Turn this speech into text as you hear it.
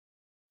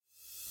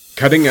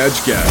cutting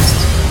edge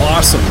guests,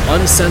 awesome,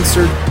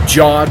 uncensored,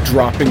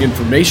 jaw-dropping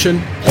information,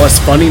 plus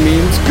funny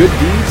memes, good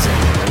deeds,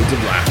 and loads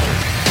of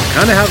laughter.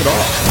 Kind of have it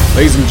all.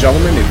 Ladies and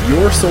gentlemen, if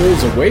your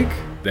soul's awake,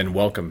 then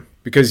welcome,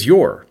 because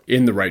you're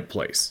in the right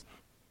place.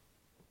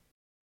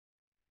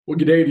 Well,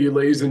 good day to you,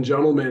 ladies and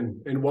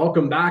gentlemen, and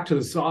welcome back to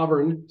the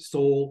Sovereign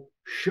Soul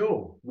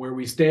Show, where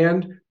we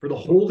stand for the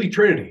Holy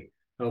Trinity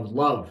of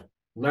love,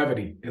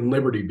 levity, and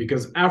liberty,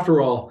 because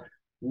after all,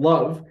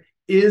 love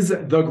is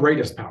the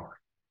greatest power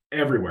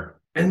everywhere.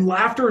 And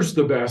laughter is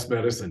the best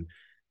medicine,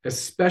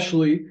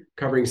 especially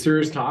covering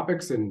serious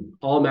topics and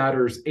all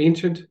matters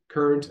ancient,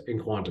 current,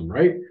 and quantum,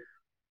 right?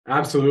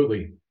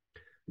 Absolutely.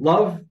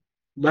 Love,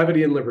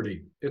 levity, and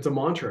liberty. It's a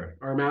mantra.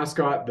 Our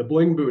mascot, the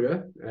Bling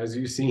Buddha, as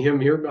you see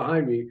him here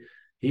behind me,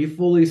 he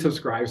fully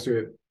subscribes to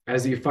it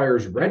as he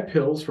fires red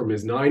pills from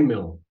his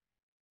 9mm.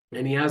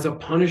 And he has a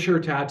Punisher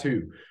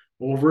tattoo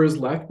over his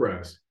left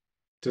breast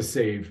to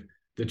save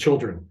the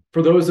children.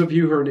 For those of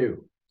you who are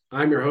new,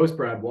 I'm your host,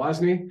 Brad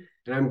Wozni,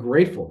 and I'm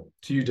grateful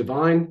to you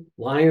divine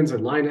lions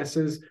and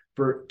lionesses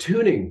for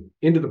tuning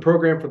into the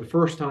program for the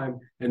first time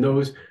and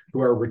those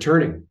who are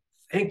returning.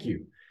 Thank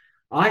you.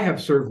 I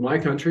have served my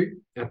country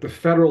at the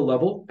federal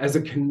level as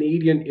a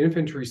Canadian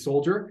infantry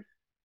soldier.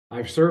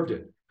 I've served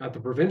it at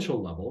the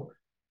provincial level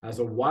as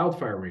a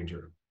wildfire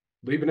ranger,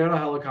 leaving out of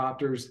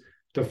helicopters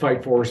to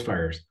fight forest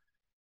fires.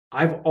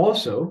 I've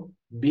also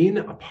been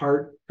a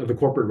part of the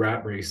corporate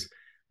rat race,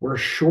 where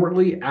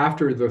shortly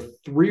after the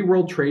 3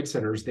 World Trade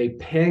Centers, they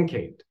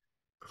pancaked,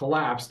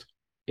 collapsed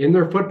in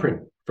their footprint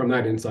from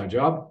that inside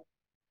job.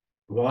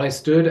 While I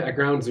stood at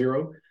ground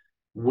zero,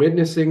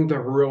 witnessing the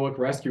heroic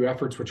rescue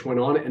efforts which went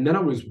on, and then I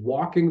was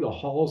walking the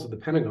halls of the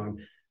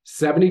Pentagon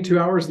 72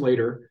 hours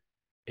later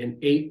and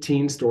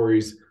 18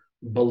 stories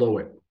below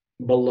it,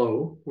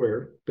 below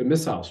where the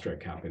missile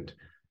strike happened.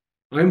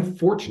 I'm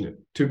fortunate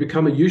to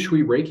become a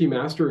Yushui Reiki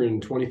master in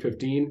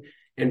 2015,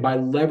 and by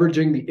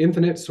leveraging the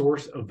infinite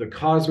source of the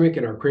cosmic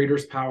and our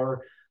creator's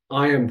power,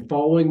 I am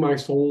following my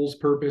soul's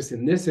purpose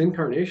in this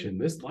incarnation,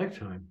 this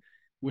lifetime,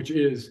 which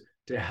is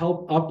to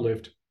help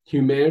uplift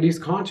humanity's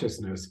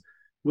consciousness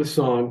with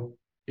song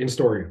and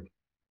story.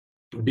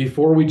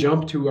 Before we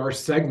jump to our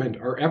segment,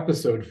 our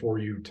episode for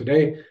you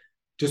today,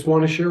 just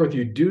want to share with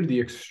you, due to the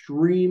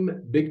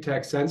extreme big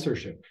tech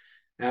censorship,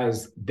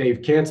 as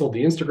they've canceled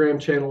the Instagram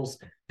channels,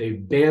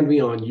 they've banned me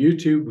on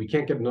YouTube. We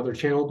can't get another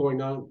channel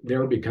going on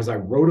there because I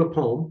wrote a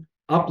poem,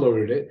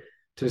 uploaded it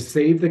to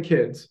save the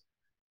kids,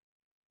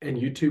 and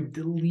YouTube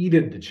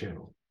deleted the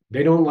channel.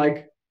 They don't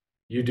like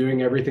you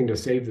doing everything to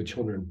save the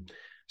children.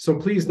 So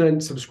please then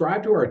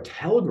subscribe to our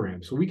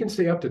Telegram so we can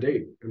stay up to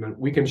date and then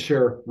we can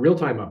share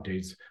real-time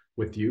updates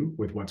with you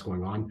with what's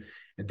going on.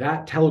 And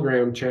that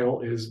Telegram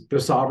channel is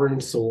the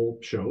Sovereign Soul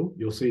Show.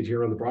 You'll see it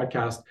here on the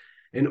broadcast.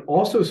 And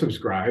also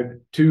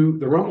subscribe to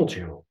the Rumble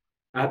channel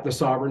at the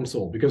Sovereign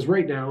Soul, because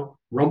right now,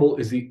 Rumble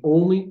is the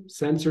only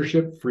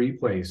censorship-free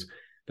place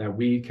that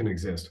we can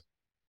exist.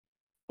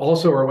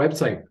 Also, our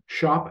website,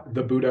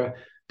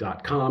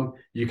 shopthebuddha.com.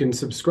 You can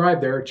subscribe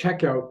there,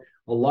 check out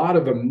a lot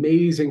of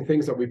amazing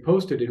things that we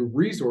posted and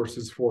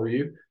resources for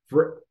you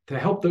to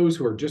help those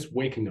who are just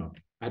waking up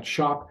at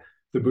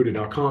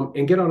shopthebuddha.com,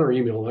 and get on our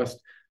email list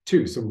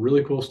too. Some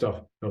really cool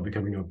stuff that'll be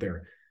coming out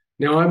there.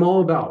 Now, I'm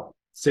all about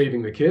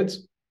saving the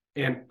kids,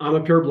 and I'm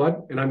a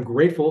pureblood, and I'm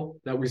grateful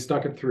that we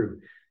stuck it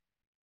through.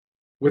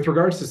 With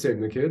regards to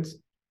saving the kids,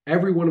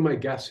 every one of my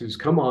guests who's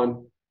come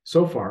on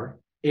so far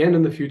and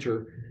in the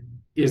future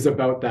is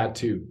about that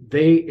too.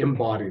 They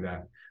embody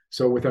that.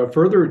 So without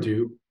further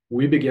ado,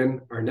 we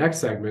begin our next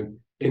segment.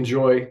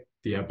 Enjoy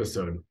the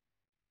episode.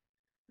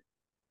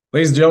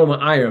 Ladies and gentlemen,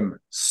 I am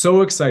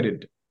so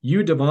excited.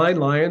 You divine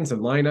lions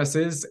and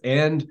lionesses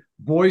and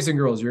boys and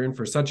girls, you're in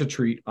for such a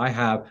treat. I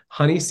have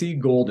Honey C.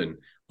 Golden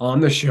on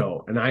the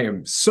show, and I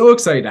am so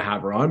excited to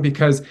have her on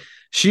because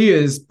she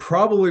is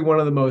probably one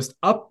of the most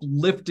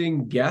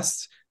uplifting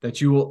guests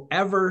that you will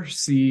ever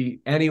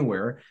see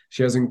anywhere.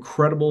 She has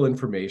incredible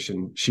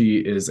information. She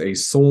is a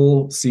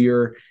soul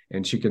seer,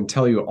 and she can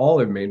tell you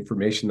all of the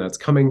information that's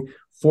coming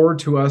forward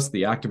to us,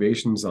 the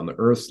activations on the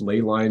Earth's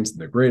ley lines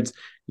and the grids.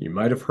 You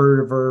might have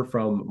heard of her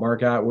from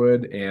Mark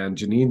Atwood, and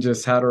Janine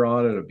just had her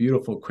on in a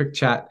beautiful quick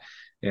chat.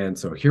 And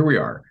so here we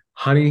are,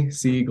 Honey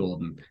C.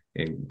 Golden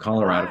in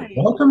Colorado. Hi.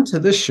 Welcome to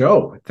this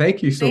show.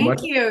 Thank you so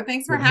much. Thank you.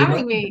 Thanks for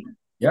having me.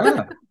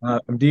 Yeah,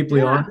 I'm deeply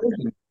Yeah. honored.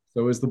 And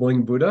so is the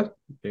Bling Buddha.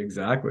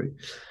 Exactly.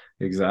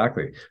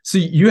 So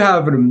you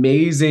have an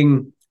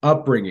amazing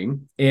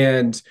upbringing,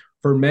 and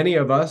for many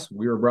of us,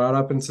 we were brought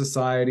up in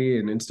society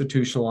and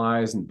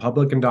institutionalized in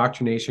public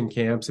indoctrination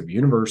camps of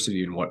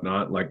university and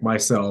whatnot, like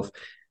myself.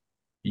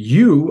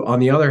 You, on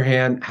the other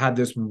hand, had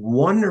this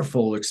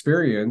wonderful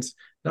experience.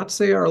 Not to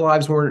say our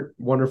lives weren't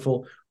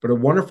wonderful, but a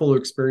wonderful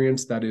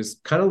experience that is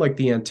kind of like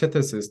the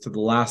antithesis to the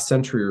last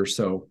century or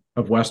so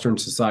of Western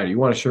society. You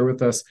want to share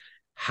with us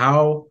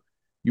how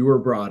you were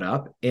brought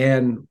up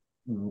and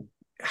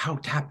how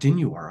tapped in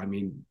you are? I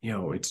mean,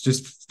 it's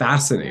just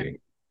fascinating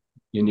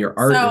in your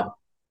art. So,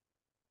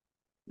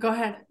 go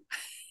ahead.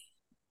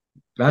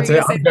 That's you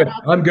it. gonna say I'm good. something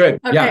else? I'm good.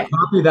 Yeah. Okay.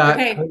 Copy that.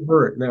 Okay.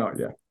 Over it now.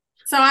 Yeah.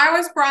 So I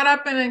was brought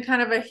up in a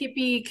kind of a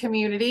hippie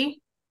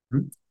community.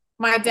 Mhm.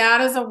 My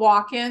dad is a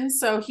walk-in,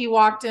 so he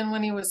walked in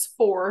when he was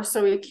 4.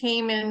 So he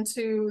came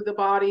into the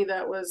body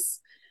that was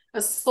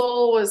a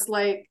soul was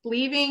like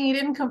leaving. He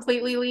didn't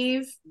completely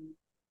leave.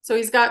 So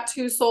he's got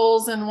 2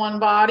 souls in one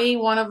body.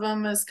 One of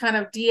them is kind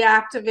of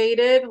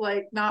deactivated,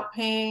 like not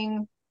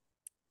paying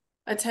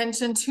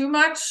attention too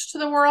much to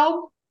the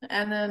world.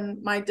 And then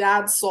my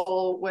dad's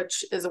soul,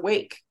 which is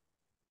awake.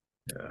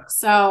 Yeah.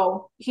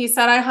 So he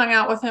said I hung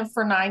out with him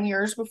for 9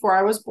 years before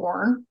I was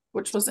born,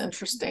 which was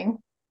interesting.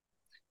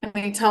 And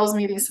he tells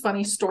me these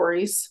funny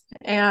stories.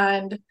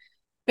 And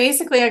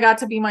basically, I got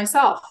to be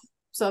myself.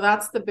 So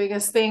that's the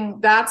biggest thing.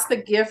 That's the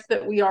gift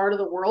that we are to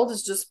the world,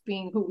 is just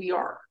being who we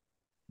are.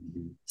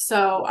 Mhm.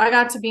 So I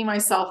got to be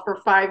myself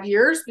for 5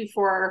 years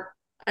before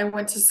I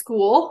went to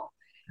school.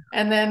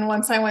 And then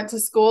once I went to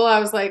school, I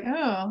was like,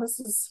 oh,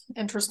 this is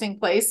an interesting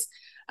place.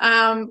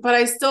 But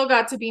I still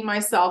got to be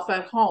myself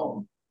at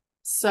home.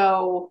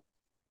 So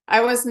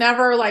I was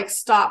never like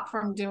stopped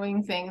from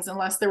doing things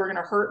unless they were going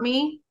to hurt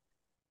me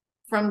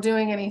from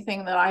doing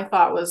anything that I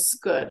thought was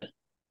good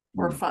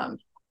or Mhm. fun.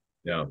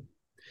 Yeah.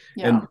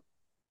 Yeah.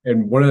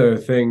 And one of the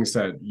things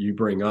that you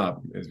bring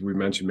up, as we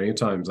mentioned many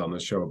times on the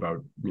show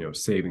about,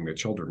 saving the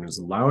children, is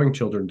allowing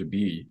children to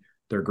be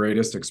their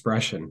greatest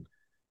expression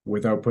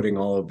without putting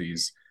all of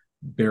these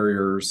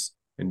barriers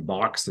and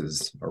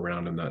boxes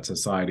around them that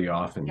society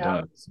often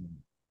Yeah. does.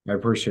 I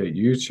appreciate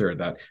you shared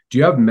that. Do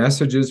you have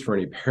messages for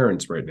any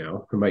parents right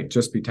now who might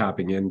just be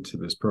tapping into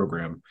this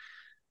program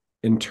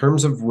in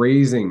terms of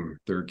raising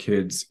their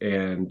kids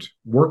and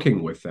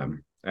working with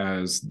them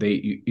as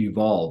they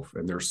evolve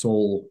and their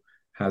soul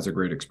has a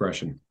great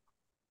expression?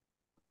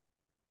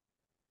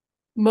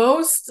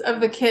 Most of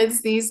the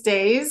kids these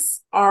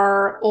days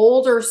are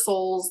older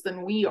souls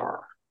than we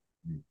are.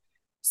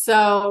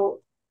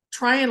 So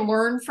try and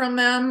learn from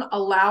them,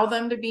 allow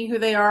them to be who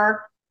they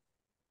are,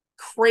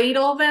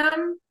 cradle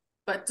them,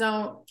 but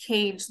don't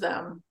cage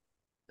them,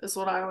 is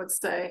what I would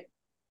say.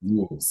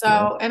 Ooh, yeah,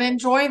 So, and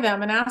enjoy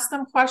them and ask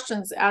them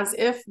questions as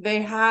if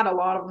they had a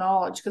lot of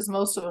knowledge, because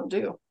most of them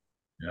do.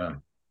 yeah.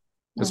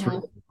 That's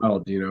really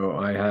Mm-hmm.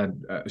 wild. I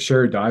had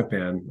Sherry Dive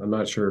Band. I'm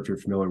not sure if you're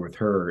familiar with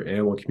her,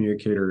 animal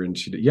communicator, and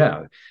she did,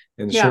 yeah.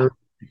 And Yeah. Sherry,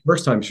 the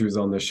first time she was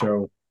on the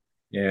show,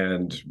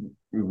 and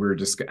we were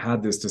just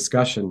had this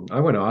discussion. I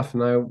went off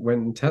and I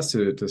went and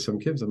tested it to some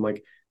kids. I'm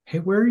like, hey,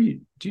 where are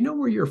you? Do you know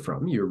where you're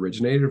from? You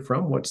originated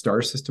from what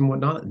star system,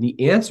 whatnot? And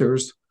the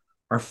answers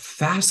are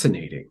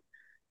fascinating.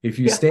 If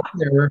you Yeah. stand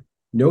there,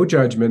 no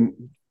judgment,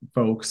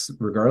 folks,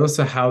 regardless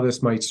of how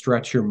this might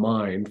stretch your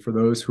mind, for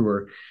those who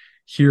are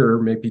here,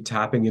 maybe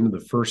tapping into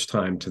the first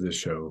time to the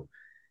show.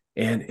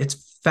 And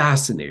it's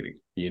fascinating,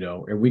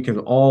 and we can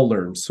all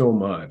learn so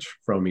much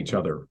from each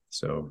other.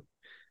 So,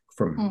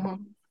 from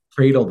Mm-hmm.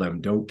 cradle them,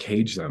 don't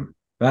cage them.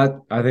 That,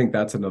 I think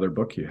that's another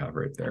book you have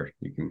right there.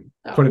 You can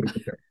put Oh, it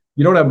in there.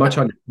 You don't have much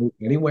on your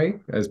plate anyway,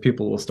 as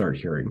people will start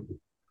hearing.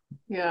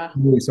 yeah.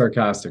 Really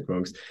sarcastic,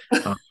 folks.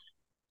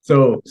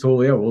 So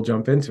yeah, we'll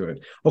jump into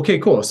it. Okay,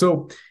 cool.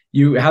 So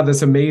you had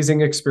this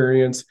amazing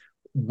experience,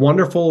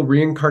 wonderful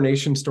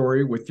reincarnation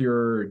story with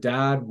your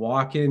dad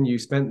walking. You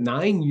spent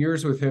 9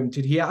 years with him.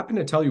 Did he happen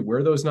to tell you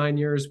where those 9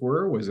 years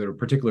were? Was it a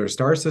particular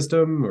star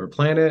system or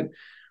planet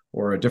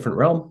or a different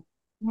realm?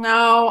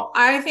 No,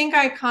 I think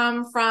I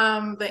come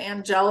from the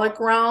angelic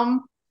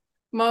realm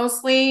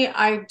mostly.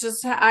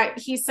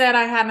 He said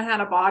I hadn't had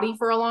a body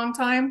for a long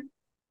time.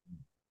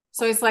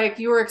 So he's like,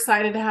 you were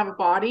excited to have a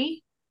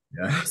body.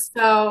 Yeah.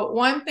 So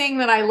one thing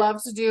that I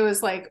love to do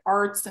is like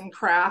arts and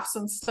crafts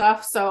and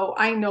stuff. So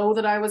I know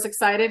that I was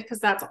excited because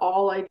that's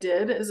all I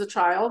did as a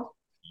child.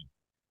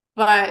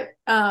 But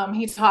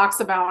he talks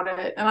about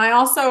it. And I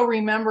also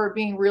remember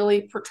being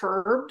really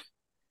perturbed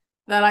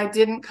that I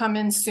didn't come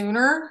in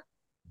sooner.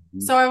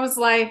 So I was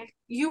like,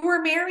 you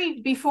were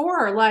married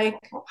before. Like,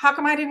 how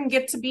come I didn't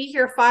get to be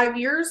here 5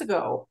 years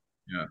ago?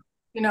 Yeah.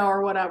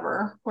 Or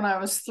whatever. When I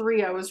was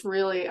 3,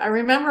 I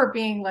remember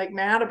being like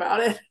mad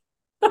about it.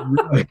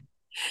 Really?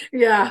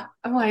 Yeah.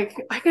 I'm like,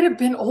 I could have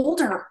been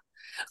older.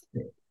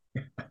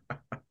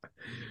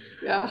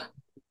 Yeah.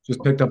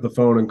 Just picked up the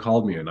phone and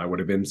called me, and I would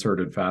have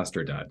inserted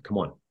faster, Dad. Come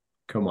on.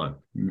 Come on.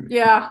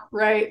 Yeah.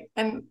 Right.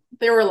 And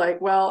they were like,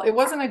 well, it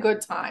wasn't a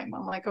good time.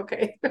 I'm like,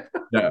 okay.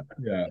 Yeah,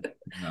 yeah,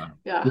 yeah.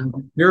 Yeah.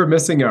 You're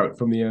missing out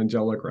from the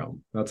angelic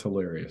realm. That's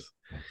hilarious.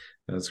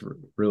 That's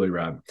really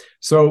rad.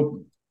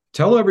 So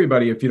tell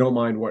everybody, if you don't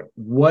mind,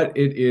 what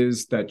it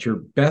is that you're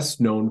best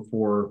known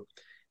for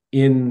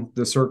in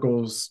the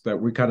circles that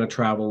we kind of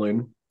travel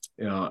in,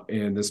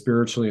 and the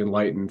spiritually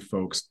enlightened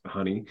folks,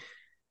 honey.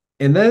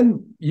 And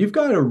then you've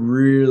got a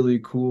really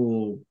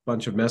cool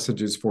bunch of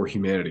messages for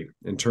humanity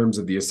in terms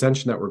of the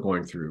ascension that we're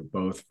going through,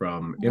 both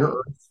from inner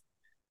Mhm. Earth,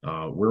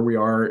 where we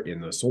are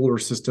in the solar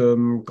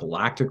system,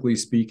 galactically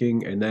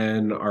speaking, and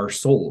then our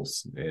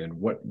souls and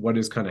what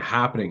is kind of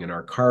happening in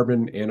our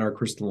carbon and our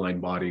crystalline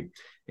body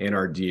and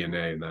our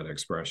DNA in that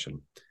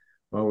expression.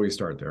 Why don't we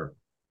start there?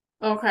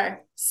 Okay.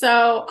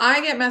 So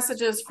I get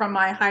messages from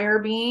my higher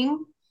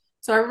being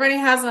So everybody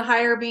has a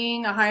higher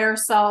being, a higher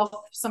self.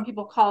 Some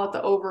people call it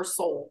the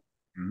oversoul.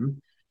 Mm-hmm.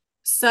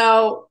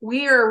 So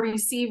we are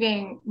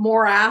receiving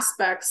more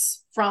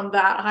aspects from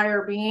that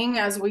higher being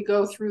as we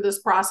go through this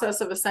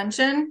process of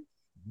ascension.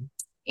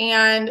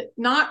 And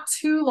not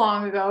too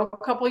long ago, a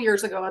couple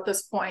years ago at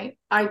this point,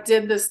 I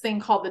did this thing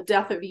called the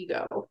death of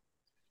ego.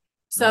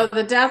 So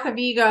the death of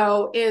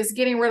ego is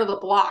getting rid of the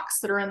blocks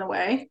that are in the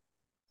way.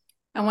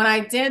 And when I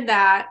did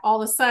that,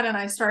 all of a sudden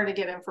I started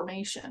to get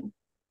information.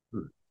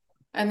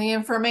 And the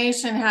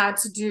information had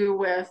to do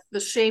with the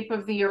shape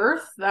of the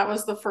earth. That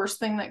was the first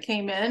thing that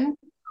came in.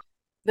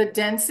 The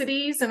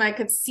densities, and I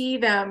could see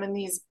them in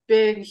these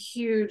big,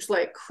 huge,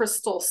 like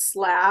crystal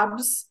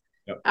slabs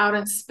out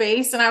in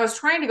space. And I was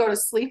trying to go to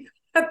sleep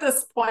at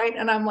this point,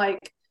 and I'm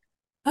like,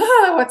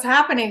 oh, what's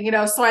happening? You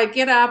know, so I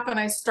get up and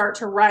I start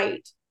to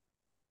write.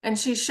 And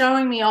she's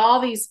showing me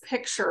all these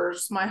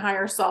pictures. My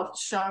higher self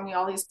is showing me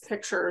all these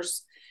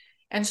pictures.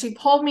 And she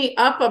pulled me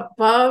up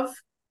above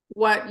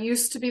what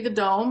used to be the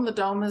dome. The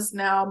dome is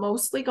now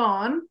mostly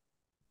gone.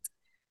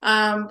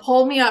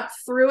 Pulled me up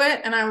through it,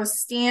 and I was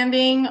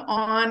standing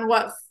on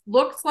what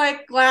looked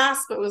like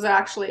glass, but was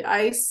actually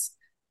ice.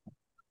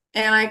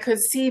 And I could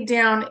see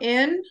down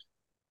in,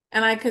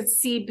 and I could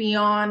see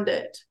beyond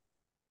it.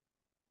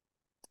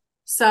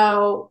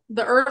 So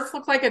the earth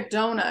looked like a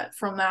donut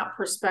from that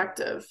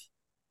perspective.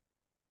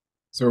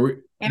 So,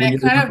 and it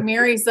kind of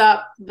marries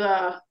up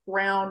the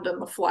round and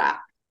the flat.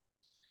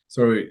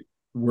 So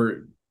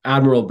we're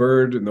Admiral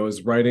Byrd and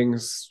those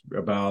writings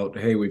about,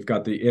 hey, we've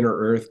got the inner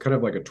earth, kind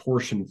of like a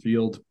torsion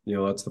field. You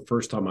know, that's the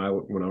first time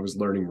when I was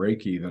learning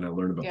Reiki, then I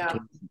learned about the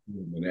torsion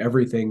field and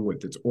everything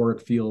with its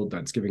auric field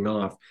that's giving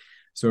off.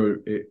 So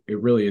it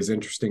really is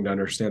interesting to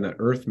understand that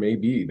earth may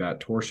be that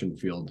torsion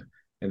field,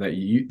 and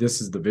that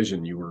this is the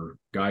vision you were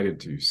guided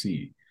to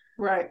see.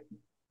 Right.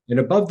 And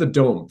above the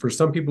dome, for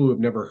some people who have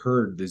never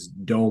heard this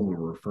dome we're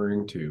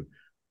referring to,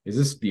 is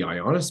this the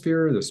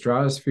ionosphere, the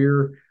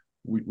stratosphere?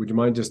 Would you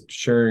mind just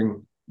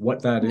sharing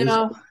what that is?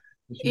 No.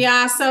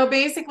 Yeah. So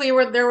basically,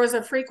 there was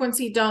a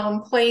frequency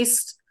dome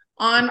placed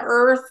on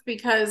Earth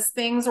because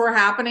things were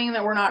happening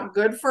that were not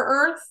good for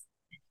Earth.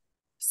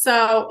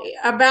 So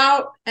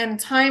and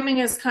timing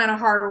is kind of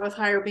hard with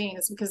higher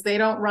beings because they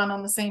don't run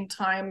on the same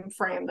time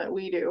frame that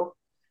we do.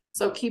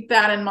 So keep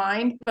that in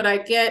mind. But I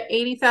get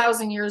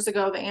 80,000 years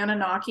ago, the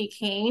Anunnaki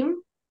came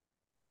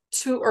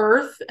to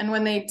Earth. And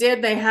when they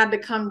did, they had to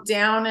come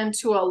down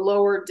into a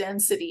lower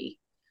density.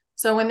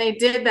 So when they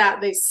did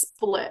that, they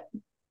split.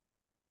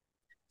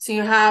 So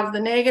you have the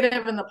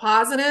negative and the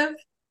positive.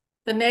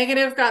 The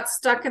negative got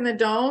stuck in the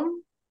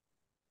dome,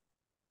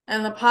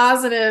 and the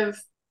positive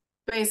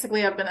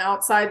basically have been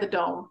outside the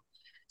dome.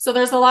 So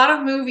there's a lot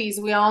of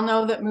movies. We all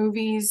know that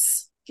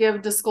movies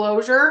give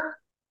disclosure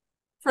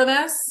for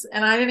this.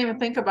 And I didn't even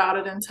think about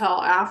it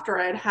until after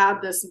I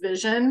had this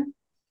vision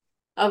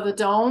of the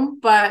dome.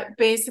 But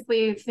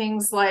basically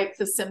things like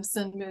the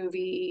Simpson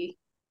movie,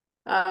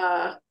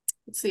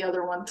 what's the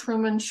other one?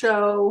 Truman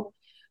Show.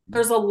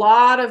 There's a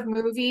lot of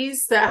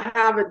movies that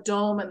have a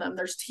dome in them.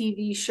 There's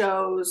TV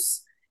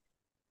shows,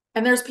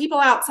 and there's people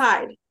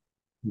outside.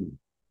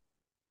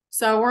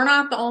 So we're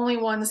not the only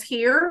ones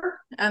here.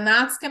 And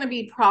that's going to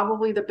be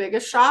probably the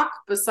biggest shock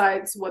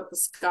besides what the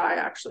sky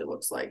actually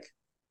looks like.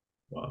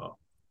 Wow.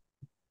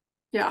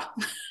 Yeah.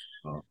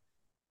 Wow.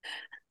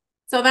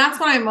 So that's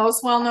what I'm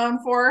most well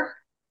known for.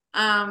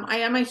 I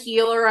am a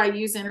healer. I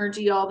use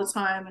energy all the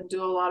time and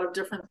do a lot of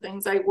different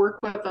things. I work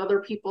with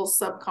other people's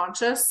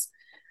subconscious,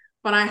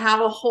 but I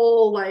have a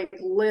whole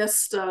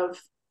list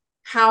of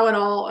how it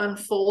all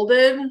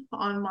unfolded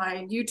on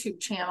my YouTube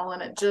channel.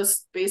 And it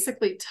just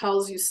basically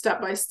tells you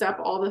step by step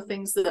all the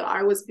things that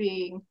I was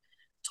being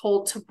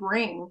told to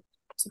bring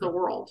to the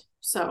world.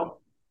 So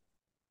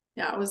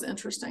yeah, it was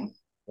interesting.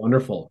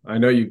 Wonderful. I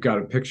know you've got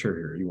a picture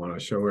here you want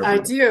to show everybody.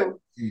 I do.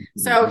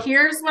 So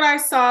here's what I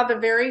saw the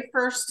very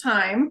first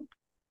time.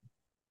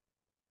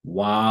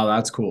 Wow,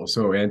 that's cool.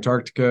 So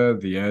Antarctica,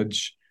 the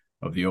edge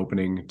of the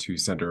opening to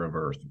center of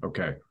Earth.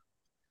 Okay.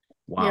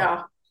 Wow.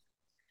 Yeah.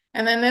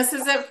 And then this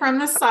is it from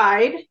the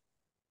side.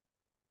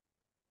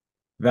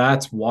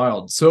 That's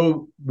wild.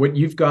 So what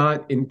you've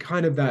got in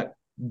kind of that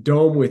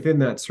dome within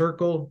that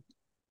circle,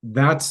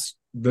 that's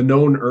the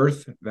known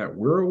Earth that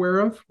we're aware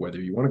of, whether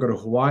you want to go to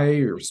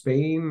Hawaii or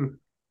Spain.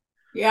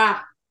 Yeah.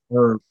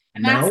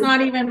 And that's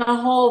not even the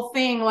whole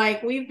thing.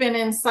 Like, we've been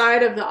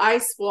inside of the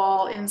ice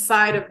wall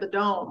inside of the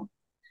dome.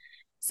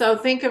 So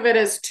think of it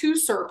as two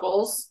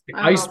circles.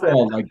 Ice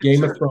wall, like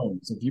Game of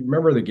Thrones. If you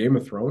remember the Game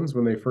of Thrones,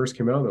 when they first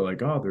came out, they're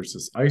like, oh, there's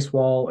this ice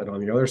wall, and on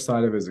the other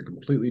side of it is a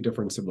completely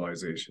different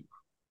civilization.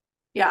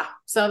 Yeah.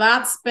 So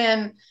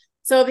the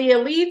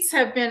elites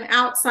have been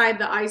outside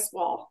the ice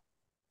wall.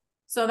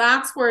 So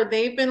that's where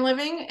they've been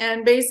living.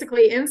 And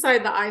basically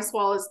inside the ice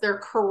wall is their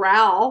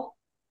corral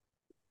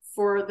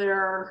for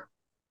their,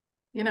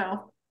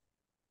 animals.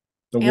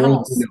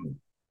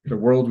 The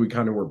world we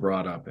kind of were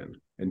brought up in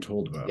and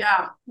told about.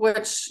 Yeah, they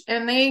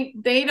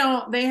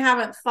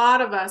haven't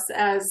thought of us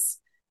as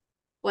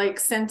like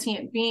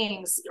sentient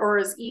beings or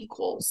as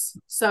equals.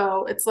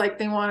 So it's like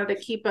they wanted to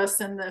keep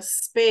us in this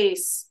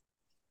space,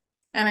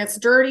 and it's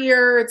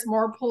dirtier, it's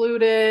more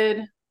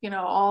polluted,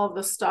 all of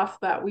the stuff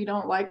that we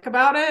don't like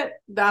about it.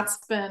 That's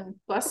been,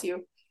 bless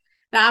you,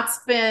 that's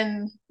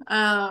been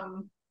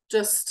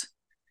just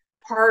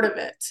part of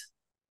it.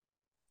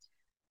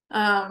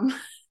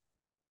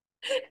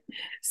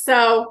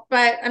 So,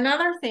 but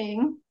another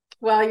thing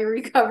while you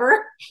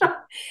recover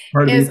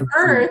is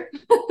Earth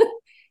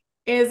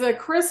is a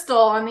crystal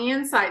on the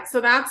inside.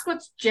 So that's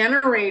what's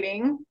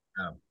generating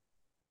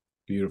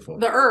beautiful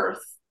the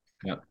Earth.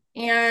 Yeah.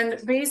 And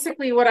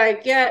basically what I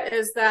get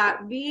is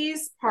that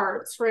these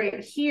parts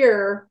right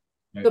here,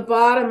 the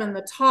bottom and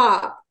the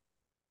top,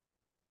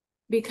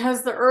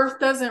 because the Earth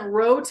doesn't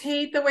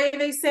rotate the way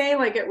they say,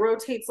 like it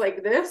rotates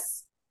like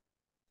this.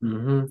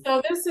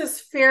 So this is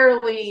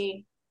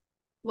fairly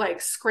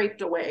like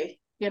scraped away,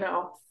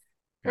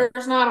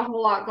 There's not a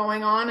whole lot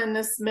going on in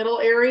this middle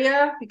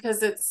area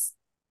because it's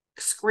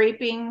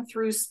scraping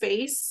through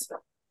space.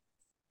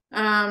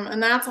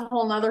 And that's a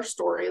whole nother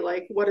story.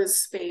 Like, what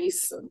is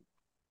space?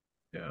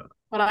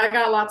 But I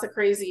got lots of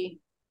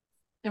crazy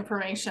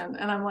information,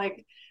 and I'm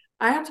like,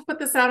 I have to put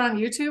this out on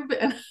YouTube,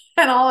 and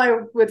all I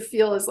would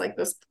feel is like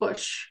this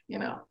push,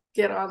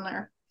 get on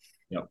there.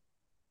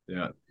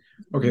 Yeah.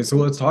 Okay, so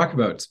let's talk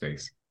about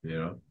space,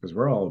 because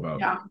we're all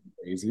about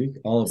crazy,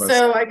 all of us.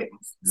 So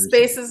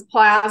space is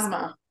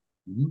plasma.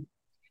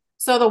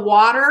 So the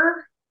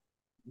water,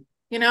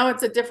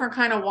 it's a different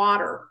kind of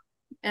water,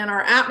 and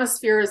our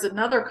atmosphere is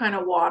another kind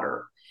of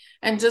water.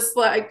 And just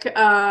like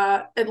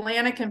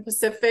Atlantic and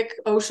Pacific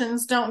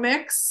oceans don't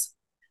mix,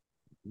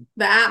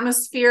 the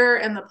atmosphere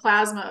and the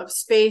plasma of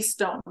space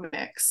don't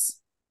mix.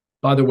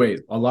 By the way,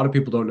 a lot of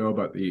people don't know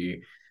about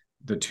the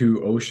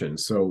two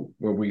oceans. So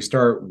when we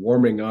start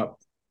warming up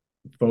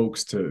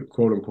folks to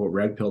quote unquote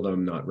red pill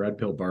them, not red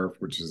pill barf,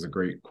 which is a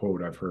great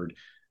quote I've heard.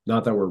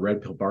 Not that we're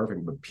red pill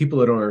barfing, but people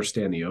that don't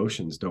understand the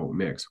oceans don't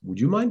mix. Would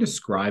you mind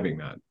describing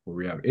that? Where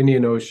we have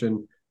Indian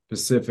Ocean,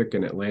 Pacific,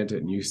 and Atlantic,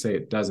 and you say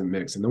it doesn't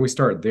mix. And then we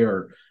start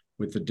there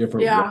with the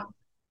different. Yeah.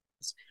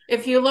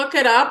 If you look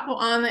it up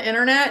on the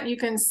internet, you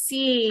can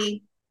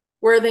see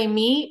where they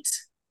meet,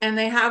 and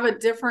they have a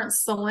different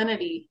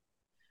salinity.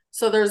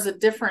 So there's a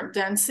different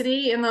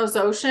density in those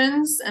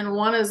oceans, and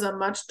one is a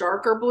much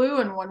darker blue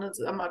and one is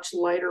a much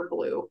lighter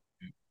blue.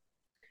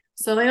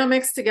 So they don't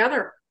mix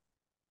together.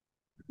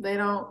 They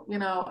don't,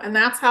 and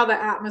that's how the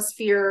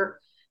atmosphere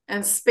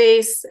and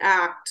space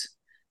act.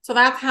 So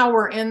that's how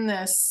we're in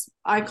this,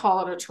 I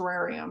call it a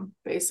terrarium,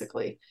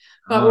 basically.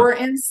 But we're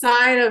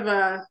inside of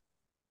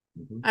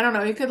I don't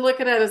know, you could look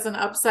at it as an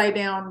upside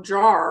down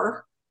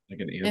jar.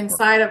 Like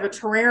inside of a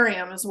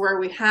terrarium is where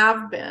we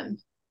have been.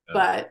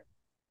 But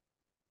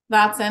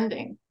that's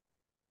ending.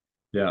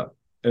 Yeah.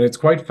 And it's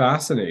quite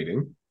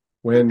fascinating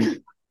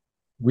when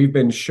we've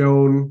been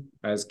shown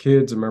as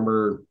kids,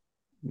 remember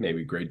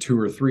maybe grade 2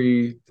 or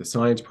 3, the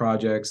science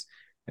projects,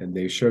 and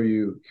they show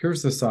you,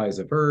 here's the size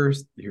of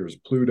Earth, here's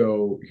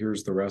Pluto,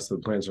 here's the rest of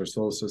the planets in our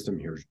solar system,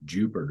 here's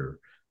Jupiter,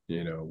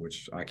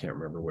 which I can't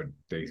remember what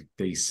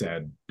they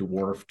said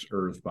dwarfed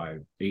Earth by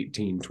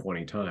 18,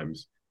 20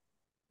 times.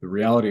 The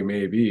reality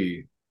may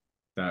be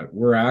that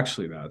we're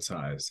actually that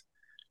size.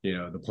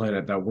 The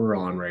planet that we're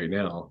on right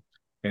now,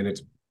 and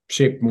it's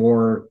shaped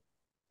more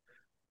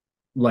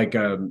like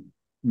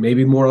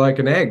maybe more like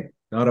an egg,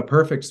 not a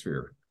perfect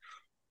sphere.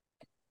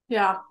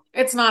 Yeah,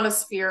 it's not a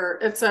sphere.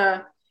 It's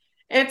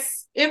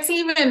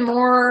even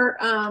more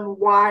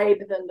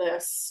wide than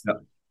this.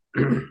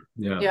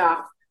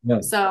 Yeah.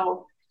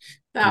 So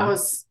that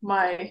was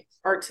my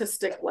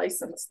artistic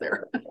license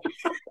there.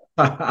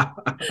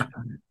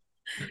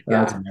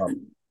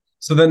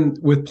 So then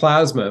with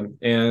plasma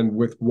and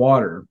with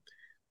water,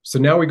 so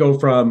now we go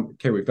from,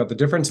 okay, we've got the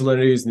different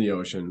salinities in the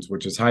oceans,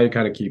 which is how you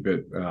kind of keep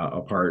it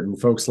apart.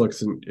 And folks,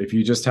 listen, if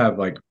you just have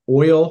like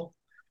oil,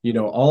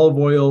 olive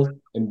oil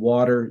and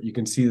water, you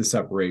can see the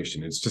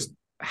separation. It's just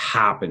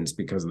happens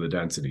because of the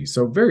density.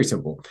 So very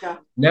simple. Yeah.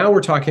 Now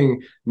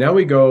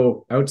we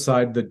go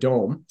outside the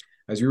dome,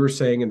 as you were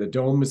saying, and the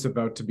dome is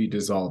about to be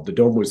dissolved. The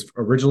dome was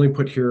originally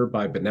put here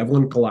by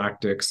benevolent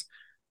galactics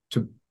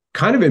to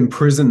kind of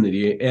imprison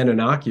the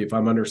Anunnaki, if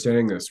I'm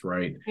understanding this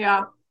right.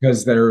 Yeah.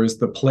 Because there is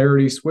the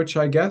polarity switch,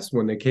 I guess,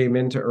 when they came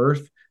into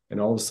Earth, and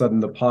all of a sudden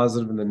the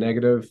positive and the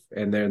negative,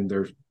 and then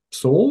their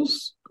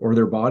souls or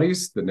their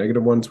bodies, the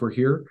negative ones were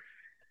here.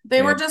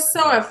 They were just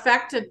so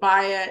affected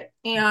by it,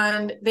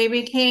 and they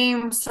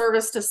became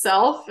service to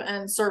self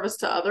and service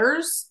to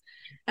others.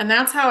 And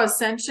that's how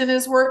ascension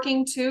is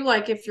working too.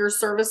 Like if you're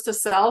service to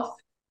self,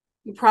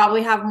 you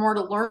probably have more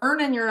to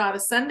learn and you're not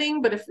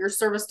ascending, but if you're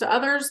service to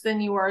others,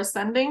 then you are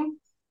ascending.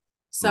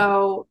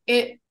 So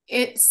it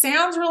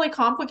sounds really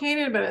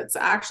complicated, but it's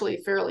actually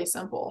fairly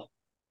simple.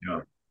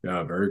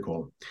 Yeah, very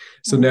cool.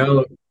 So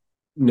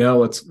now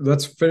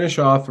let's finish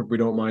off, if we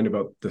don't mind,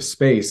 about the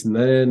space, and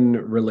then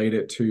relate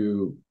it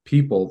to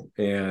people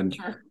and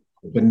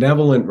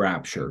benevolent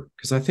rapture,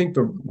 because I think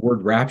the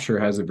word rapture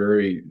has a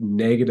very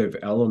negative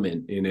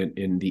element in it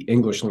in the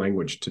English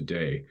language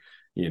today.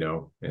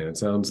 and it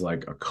sounds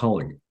like a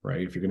culling,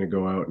 right? If you're going to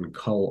go out and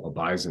cull a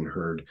bison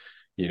herd,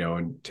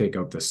 and take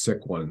out the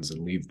sick ones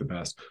and leave the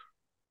best.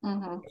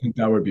 Mm-hmm. I think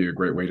that would be a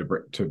great way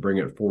to bring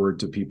it forward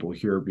to people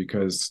here,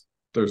 because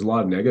there's a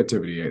lot of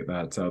negativity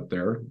that's out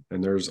there,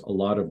 and there's a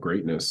lot of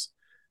greatness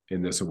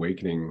in this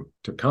awakening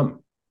to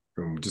come.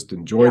 And just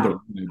enjoy the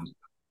land,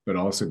 but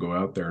also go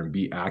out there and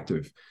be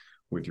active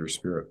with your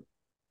spirit.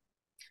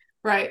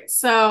 Right.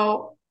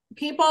 So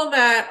people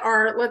that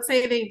are, let's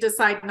say they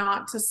decide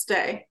not to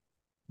stay.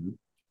 Mm-hmm.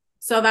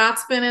 So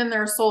that's been in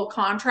their soul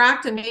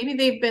contract, and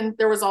maybe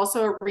there was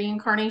also a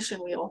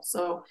reincarnation wheel.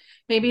 So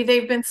maybe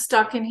they've been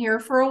stuck in here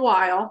for a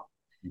while,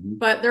 mm-hmm.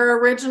 but their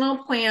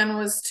original plan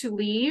was to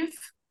leave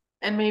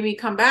and maybe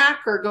come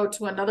back or go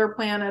to another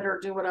planet or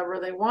do whatever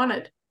they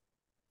wanted.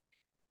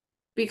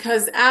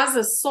 Because as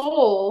a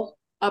soul,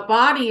 a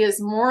body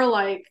is more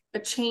like a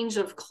change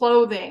of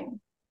clothing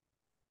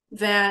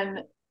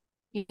than,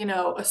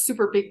 a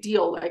super big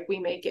deal like we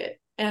make it.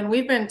 And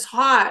we've been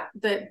taught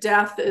that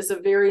death is a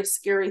very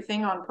scary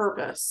thing on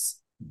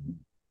purpose. Mm-hmm.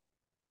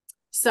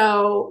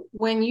 So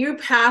when you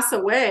pass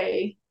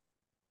away,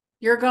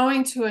 you're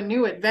going to a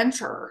new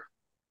adventure.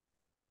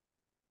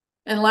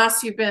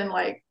 Unless you've been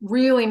like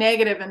really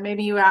negative and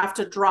maybe you have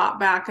to drop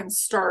back and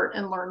start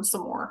and learn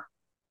some more.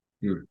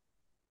 Mm.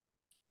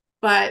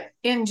 But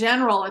in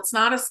general, it's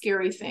not a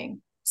scary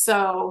thing.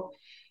 So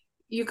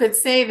you could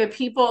say the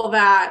people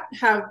that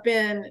have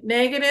been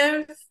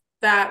negative,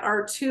 that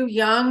are too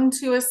young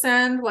to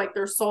ascend, like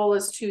their soul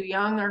is too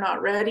young, they're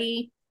not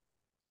ready,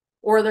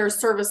 or their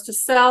service to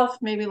self,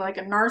 maybe like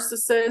a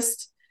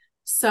narcissist.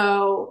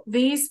 So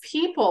these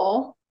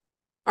people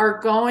are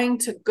going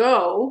to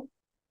go,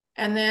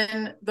 and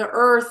then the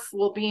earth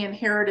will be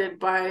inherited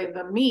by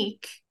the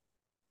meek,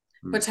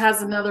 which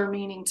has another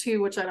meaning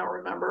too, which I don't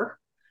remember.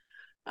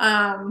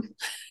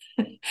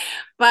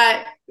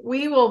 But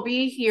we will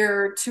be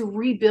here to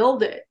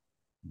rebuild it.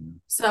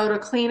 So to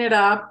clean it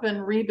up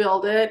and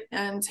rebuild it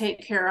and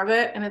take care of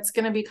it. And it's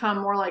going to become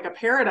more like a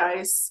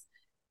paradise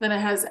than it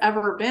has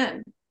ever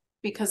been,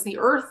 because the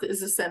earth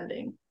is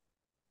ascending.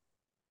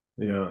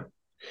 Yeah.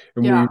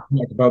 And when you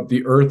talk about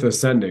the earth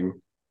ascending,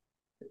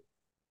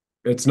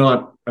 it's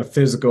not a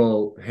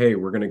physical, hey,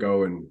 we're going to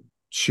go and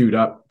shoot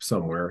up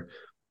somewhere.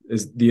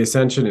 The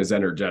ascension is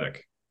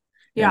energetic.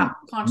 Yeah.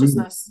 And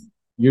consciousness.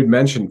 You'd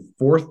mentioned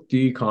fourth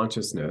density,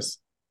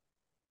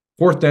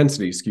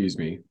 excuse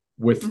me,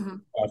 with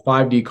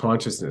 5D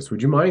consciousness.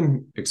 Would you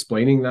mind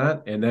explaining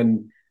that? And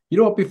then,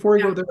 what, before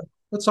we go there,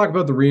 let's talk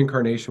about the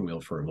reincarnation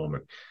wheel for a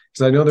moment.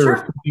 Because I know there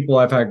are people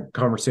I've had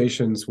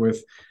conversations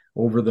with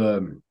over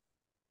the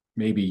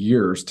maybe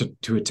years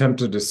to attempt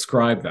to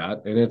describe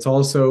that. And it's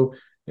also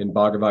in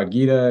Bhagavad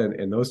Gita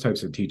and those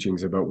types of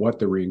teachings about what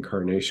the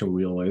reincarnation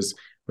wheel is.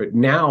 But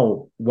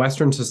now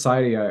Western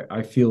society,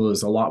 I feel,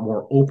 is a lot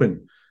more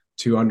open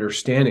to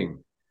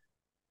understanding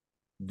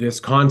this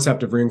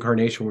concept of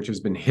reincarnation, which has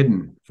been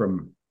hidden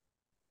from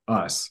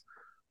us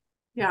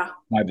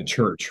by the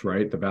church,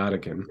 right? The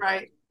Vatican.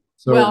 Right.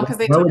 So, because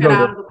they took it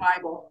out of the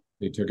Bible.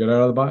 They took it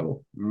out of the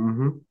Bible.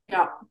 Mm-hmm.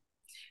 Yeah.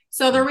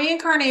 So the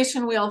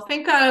reincarnation wheel,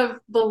 think of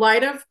the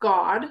light of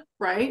God,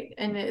 right?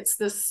 And it's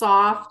this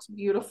soft,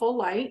 beautiful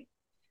light.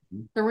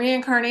 Mm-hmm. The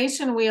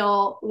reincarnation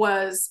wheel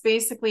was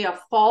basically a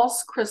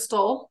false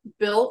crystal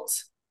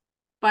built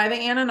by the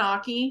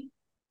Anunnaki.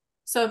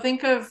 So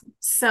think of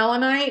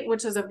selenite,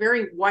 which is a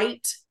very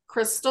white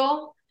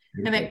crystal,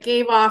 and it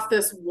gave off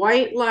this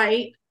white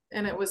light,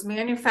 and it was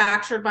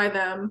manufactured by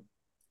them.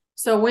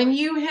 So when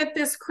you hit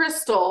this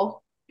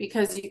crystal,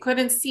 because you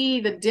couldn't see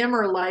the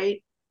dimmer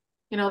light,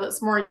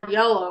 that's more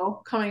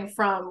yellow coming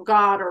from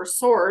God or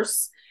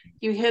source,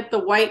 you hit the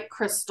white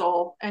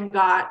crystal and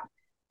got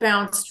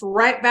bounced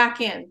right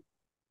back in.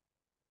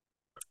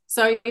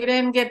 So you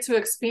didn't get to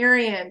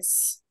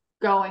experience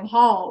going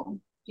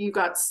home. You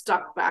got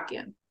stuck back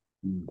in.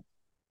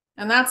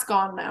 And that's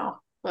gone now,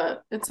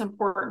 but it's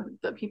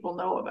important that people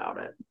know about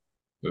it.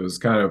 It was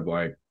kind of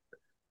like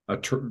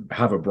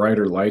have a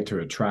brighter light to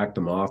attract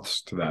the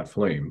moths to that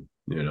flame,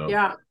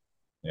 Yeah.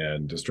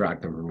 And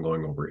distract them from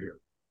going over here.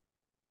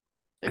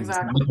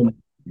 Exactly. And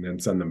then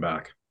send them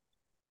back.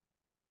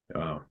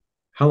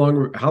 How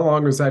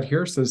long was that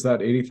here? Says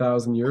that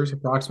 80,000 years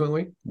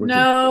approximately?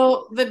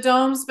 No, the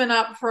dome's been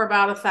up for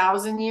about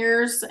 1,000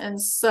 years,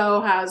 and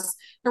so has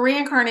the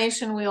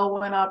reincarnation wheel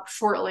went up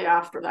shortly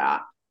after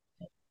that.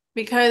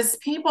 Because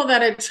people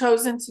that had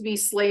chosen to be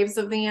slaves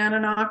of the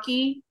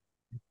Anunnaki,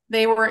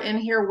 they were in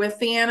here with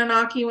the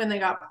Anunnaki when they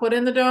got put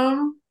in the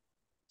dome.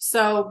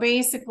 So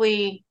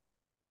basically,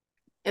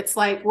 it's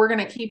like, we're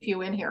going to keep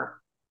you in here.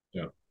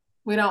 Yeah.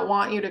 We don't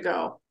want you to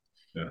go.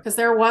 Yeah. Because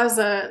there was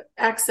a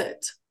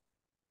exit.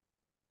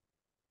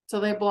 So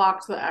they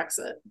blocked the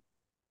exit.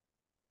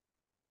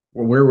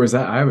 Well, where was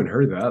that? I haven't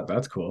heard that.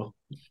 That's cool.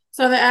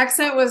 So the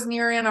exit was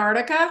near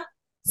Antarctica. Yeah.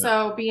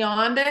 So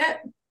beyond it.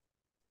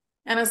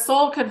 And a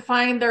soul could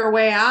find their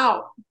way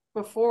out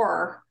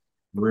before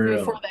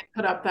they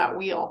put up that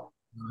wheel.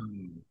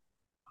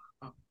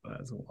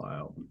 That's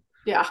wild.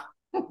 Yeah.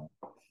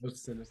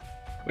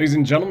 Ladies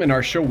and gentlemen,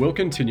 our show will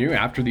continue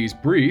after these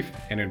brief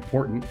and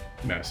important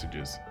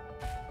messages.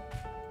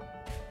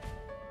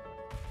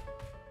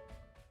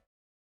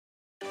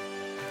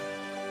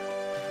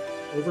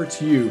 Over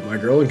to you, my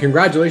girl, and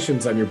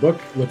congratulations on your book.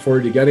 Look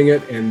forward to getting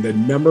it. And the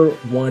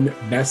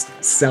 #1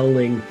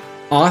 best-selling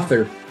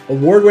author,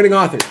 award-winning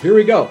author. Here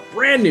we go,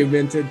 brand new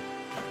minted.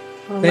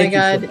 Oh my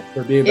God!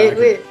 For being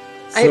back.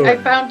 I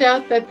found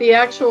out that the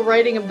actual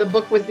writing of the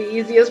book was the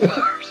easiest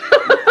part.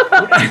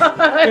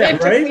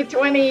 It took me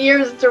 20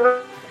 years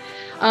to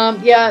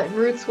write.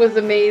 Roots was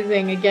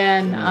amazing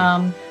again,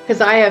 because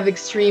I have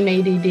extreme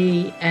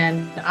ADD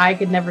and I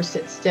could never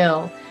sit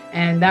still.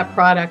 And that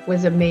product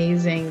was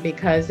amazing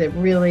because it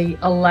really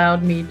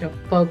allowed me to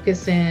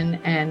focus in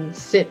and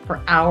sit for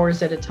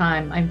hours at a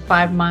time. I'm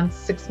 5 months,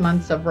 6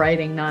 months of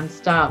writing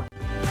nonstop.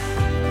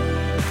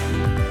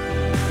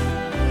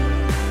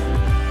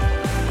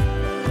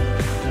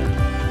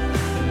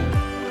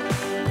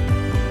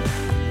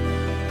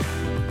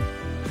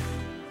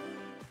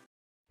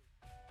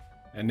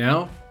 And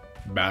now,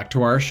 back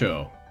to our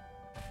show.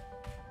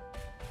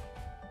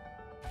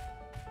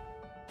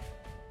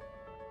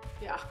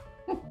 Yeah.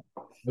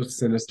 The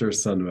sinister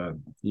son of a,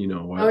 you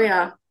know what? Oh,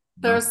 yeah.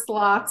 There's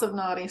lots of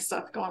naughty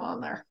stuff going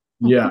on there.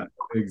 Yeah,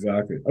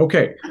 exactly.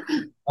 Okay,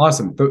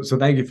 awesome. So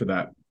thank you for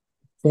that.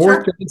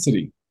 Fourth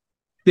density,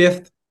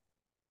 fifth,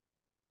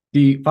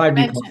 the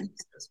 5D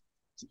consciousness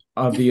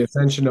of the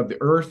ascension of the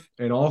earth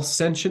and all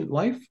sentient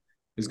life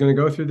is going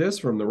to go through this,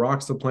 from the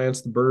rocks, the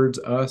plants, the birds,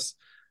 us,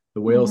 the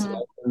whales, the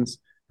dolphins.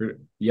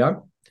 Yeah.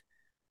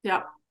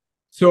 Yeah.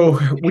 So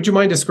would you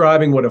mind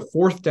describing what a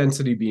fourth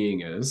density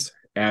being is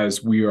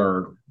as we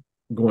are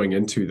going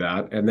into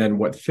that, and then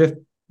what fifth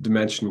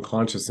dimension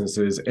consciousness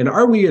is? And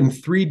are we in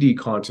 3D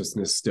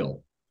consciousness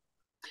still?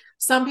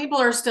 Some people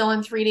are still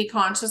in 3D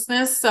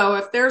consciousness. So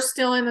if they're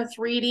still in the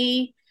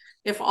 3D,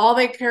 if all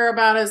they care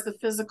about is the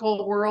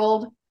physical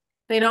world,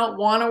 they don't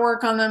want to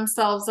work on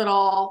themselves at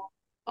all.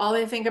 All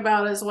they think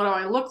about is, what do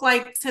I look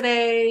like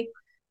today?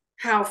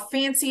 How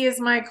fancy is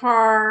my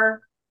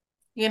car?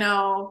 You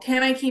know,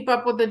 can I keep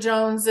up with the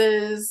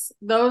Joneses?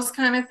 Those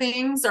kind of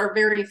things are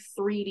very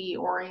 3D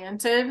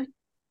oriented.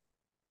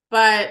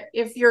 But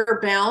if you're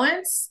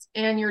balanced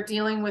and you're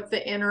dealing with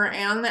the inner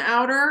and the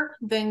outer,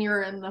 then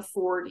you're in the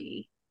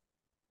 4D.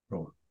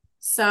 Cool.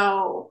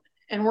 So,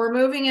 and we're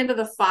moving into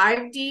the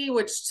 5D,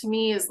 which to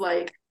me is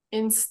like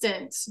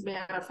instant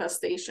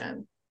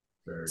manifestation.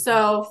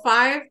 So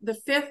the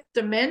fifth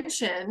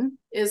dimension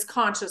is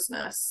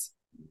consciousness.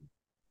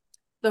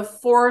 The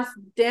fourth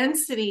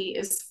density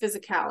is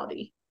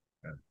physicality.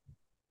 Okay.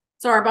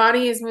 So our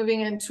body is moving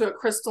into a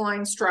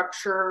crystalline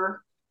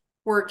structure.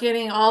 We're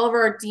getting all of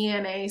our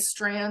DNA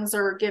strands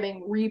are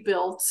getting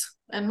rebuilt,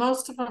 and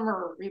most of them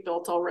are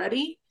rebuilt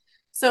already.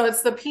 So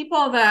it's the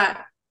people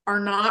that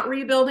are not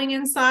rebuilding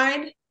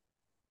inside,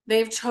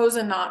 they've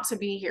chosen not to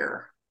be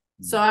here.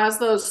 So as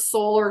those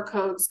solar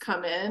codes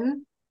come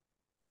in,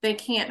 they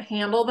can't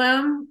handle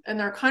them, and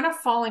they're kind of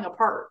falling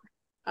apart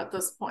at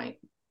this point.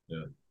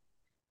 Yeah.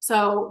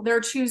 So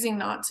they're choosing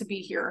not to be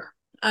here.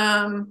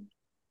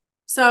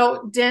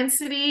 So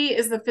density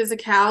is the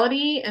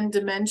physicality and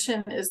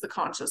dimension is the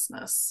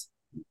consciousness.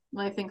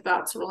 And I think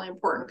that's really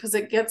important because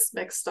it gets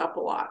mixed up a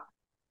lot.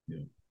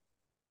 Yeah.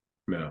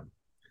 Yeah.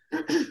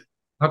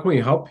 How can we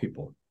help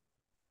people?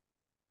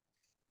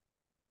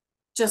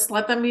 Just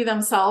let them be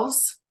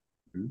themselves.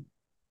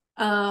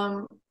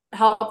 Mm-hmm.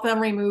 Help them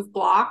remove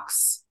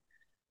blocks.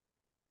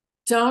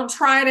 Don't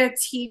try to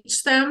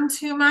teach them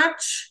too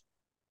much.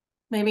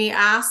 Maybe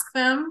ask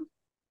them.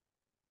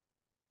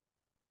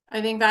 I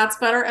think that's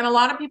better. And a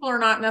lot of people are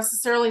not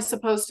necessarily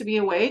supposed to be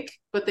awake,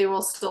 but they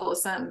will still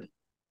ascend.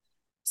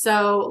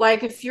 So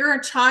like if you're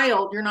a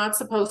child, you're not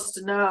supposed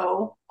to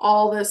know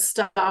all this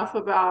stuff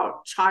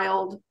about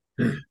child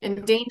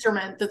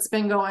endangerment that's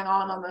been going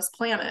on this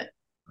planet,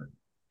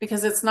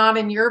 because it's not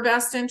in your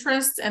best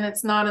interests and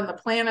it's not in the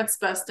planet's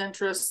best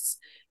interests,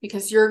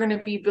 because you're going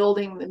to be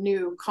building the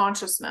new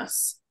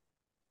consciousness.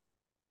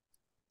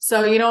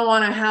 So you don't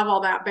want to have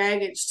all that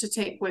baggage to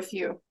take with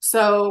you.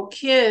 So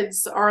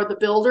kids are the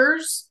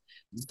builders.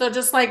 So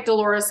just like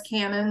Dolores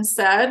Cannon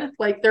said,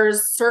 like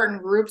there's certain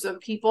groups of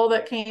people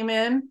that came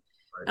in,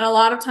 right. And a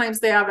lot of times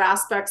they have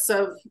aspects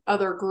of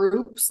other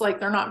groups,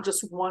 like they're not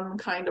just one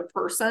kind of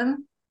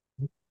person.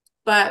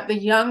 But the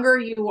younger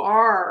you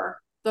are,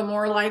 the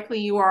more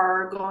likely you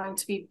are going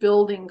to be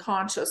building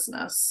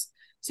consciousness.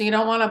 So you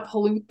don't want to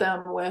pollute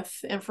them with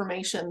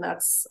information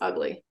that's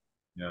ugly.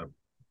 Yeah.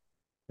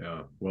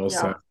 Yeah. Well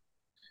said.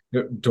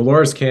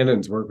 Dolores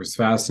Cannon's work was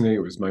fascinating.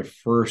 It was my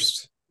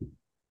first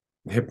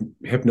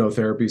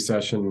hypnotherapy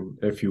session,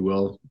 if you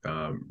will.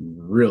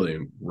 Really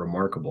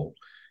remarkable.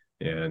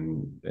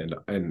 And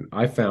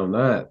I found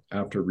that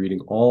after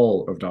reading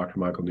all of Dr.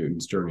 Michael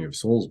Newton's Journey of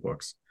Souls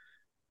books.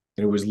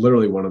 And it was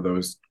literally one of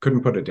those,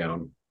 couldn't put it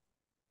down,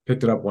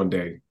 picked it up one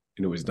day,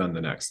 and it was done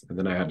the next. And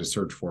then I had to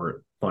search for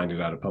it, find it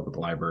at a public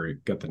library,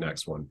 get the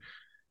next one,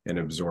 and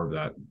absorb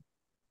that.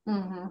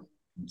 Mm-hmm.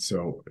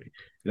 So,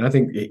 and I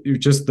think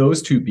just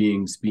those two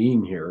beings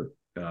being here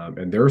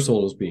and their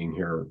souls being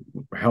here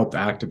helped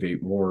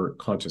activate more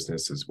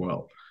consciousness as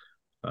well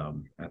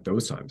at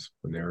those times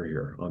when they were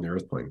here on the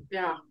earth plane.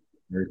 Yeah.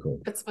 Very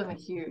cool. It's been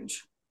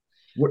huge.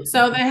 What,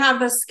 so they have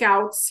the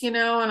scouts, and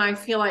I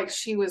feel like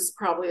she was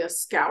probably a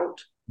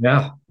scout.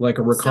 Yeah, like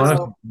a reconnaissance.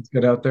 So, Let's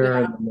get out there,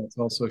 yeah. and let's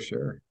also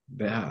share.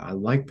 Yeah, I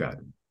like that.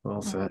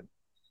 Well said.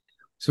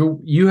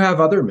 So you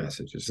have other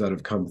messages that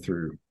have come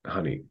through,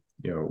 honey.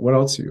 What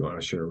else do you want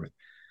to share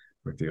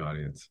with the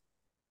audience?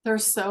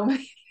 There's so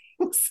many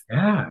things.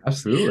 Yeah,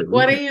 absolutely.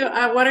 What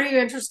are you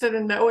interested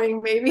in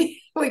knowing?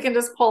 Maybe we can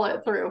just pull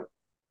it through.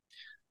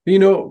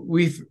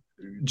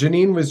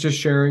 Janine was just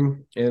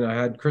sharing, and I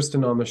had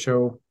Kristen on the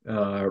show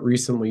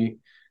recently,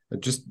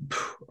 just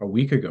a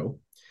week ago.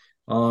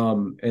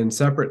 And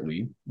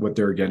separately, what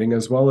they're getting,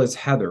 as well as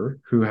Heather,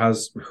 who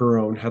has her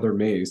own Heather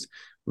Mays,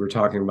 we were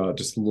talking about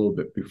just a little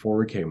bit before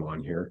we came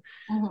on here.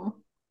 Mm-hmm.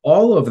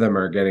 All of them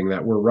are getting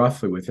that we're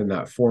roughly within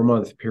that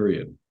 4-month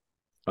period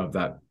of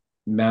that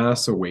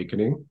mass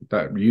awakening,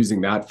 that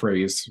using that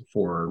phrase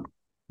for,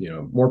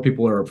 more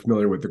people are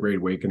familiar with the Great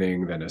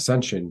Awakening than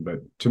Ascension, but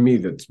to me,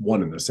 that's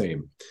one and the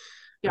same.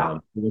 Yeah.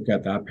 Look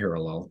at that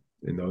parallel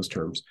in those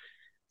terms.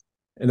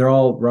 And they're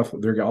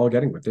all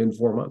getting within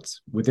 4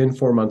 months,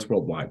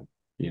 worldwide.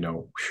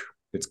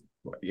 It's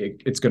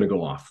going to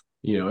go off,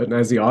 and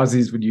as the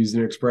Aussies would use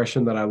an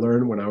expression that I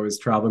learned when I was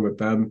traveling with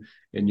them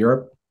in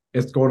Europe,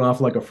 it's going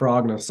off like a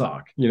frog in a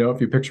sock.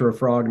 If you picture a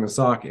frog in a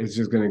sock, it's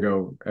just going to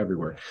go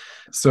everywhere.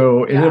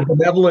 So in a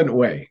benevolent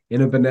way.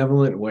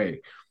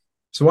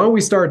 So why don't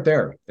we start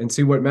there and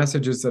see what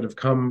messages that have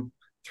come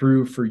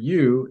through for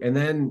you, and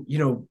then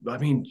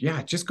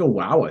just go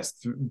wow us,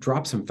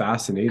 drop some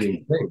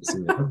fascinating things.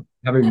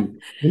 Having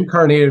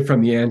incarnated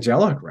from the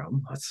angelic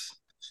realm, that's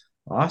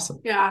awesome.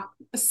 Yeah,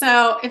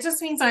 so it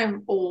just means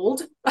I'm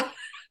old.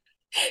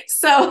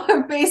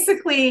 So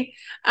basically,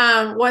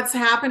 what's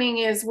happening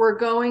is we're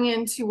going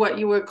into what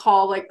you would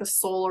call like the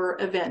solar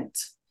event.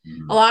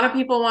 A lot of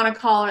people want to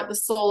call it the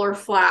solar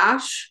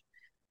flash,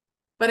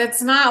 but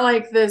it's not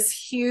like this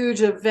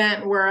huge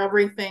event where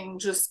everything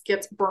just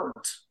gets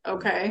burnt.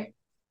 Okay.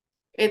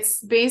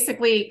 It's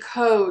basically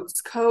code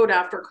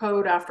after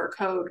code after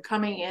code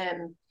coming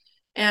in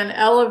and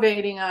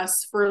elevating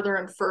us further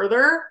and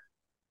further.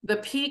 The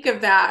peak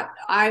of that,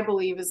 I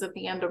believe, is at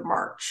the end of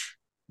March.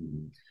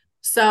 Mm-hmm.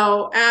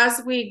 So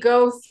as we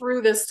go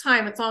through this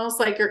time, it's almost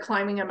like you're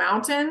climbing a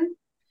mountain.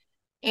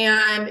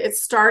 And it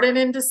started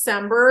in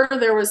December.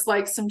 There was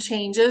like some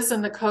changes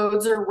and the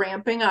codes are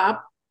ramping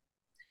up.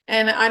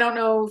 And I don't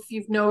know if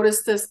you've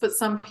noticed this, but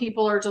some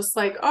people are just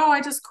like, oh,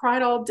 I just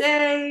cried all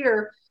day,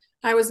 or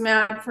I was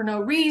mad for no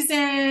reason.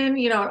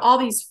 And all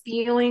these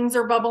feelings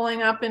are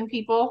bubbling up in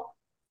people.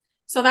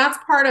 So that's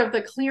part of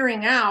the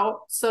clearing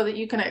out so that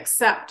you can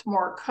accept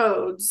more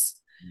codes.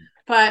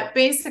 But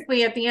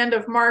basically at the end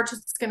of March,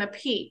 it's going to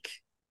peak.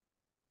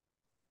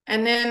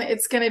 And then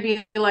it's going to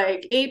be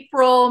like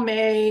April,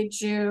 May,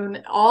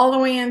 June, all the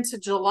way into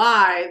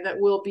July that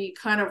we'll be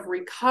kind of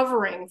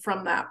recovering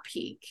from that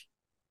peak.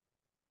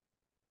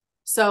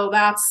 So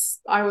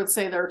I would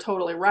say they're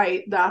totally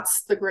right.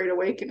 That's the Great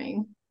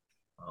Awakening.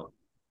 Wow.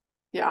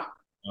 Yeah.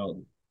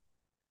 And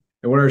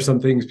what are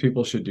some things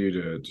people should do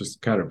to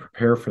just kind of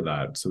prepare for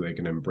that so they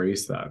can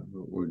embrace that?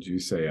 What would you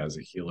say as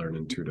a healer and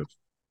intuitive?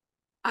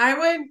 I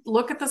would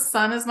look at the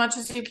sun as much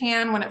as you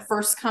can when it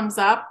first comes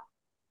up.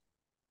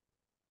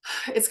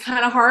 It's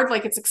kind of hard.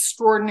 Like, it's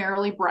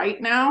extraordinarily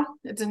bright now.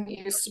 It didn't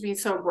used to be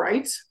so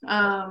bright.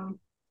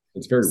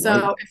 It's very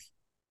white.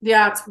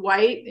 Yeah, it's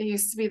white. It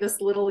used to be this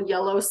little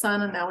yellow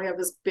sun, and now we have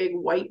this big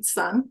white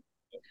sun.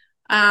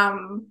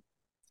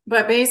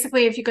 But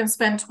basically, if you can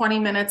spend 20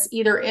 minutes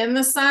either in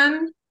the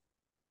sun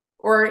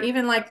or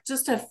even like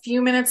just a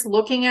few minutes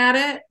looking at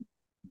it,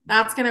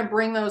 that's going to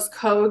bring those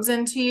codes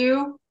into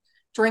you.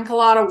 Drink a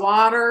lot of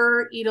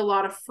water, eat a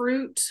lot of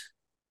fruit.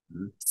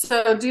 Mm-hmm.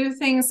 So do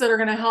things that are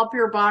going to help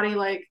your body,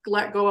 like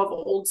let go of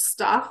old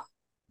stuff.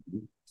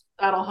 Mm-hmm.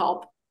 That'll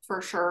help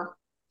for sure.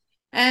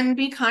 And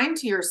be kind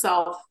to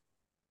yourself.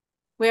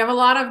 We have a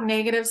lot of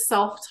negative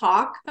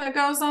self-talk that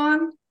goes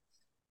on.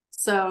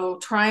 So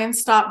try and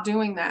stop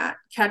doing that.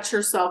 Catch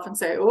yourself and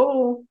say,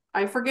 oh,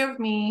 I forgive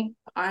me.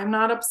 I'm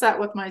not upset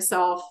with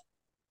myself.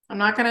 I'm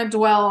not going to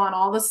dwell on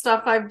all the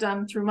stuff I've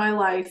done through my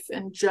life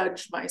and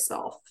judge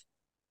myself.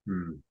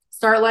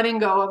 Start letting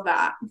go of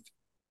that.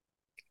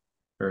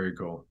 Very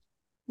cool.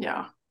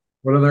 Yeah.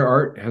 What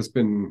other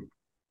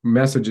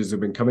messages have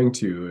been coming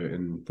to you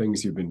and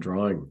things you've been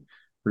drawing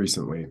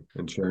recently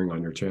and sharing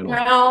on your channel?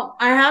 Well,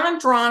 I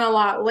haven't drawn a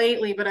lot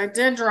lately, but I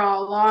did draw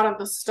a lot of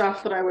the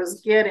stuff that I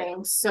was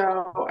getting.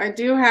 So I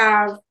do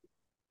have,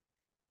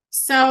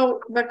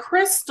 the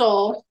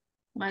crystal,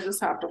 and I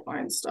just have to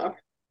find stuff.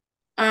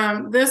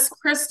 This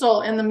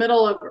crystal in the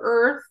middle of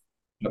Earth.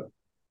 Yep.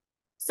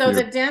 So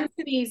the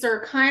densities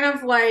are kind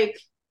of like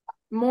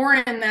more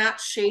in that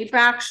shape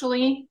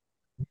actually,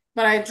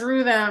 but I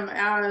drew them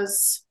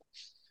as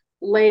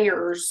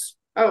layers.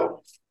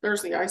 Oh,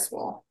 there's the ice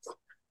wall.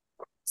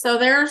 So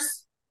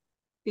there's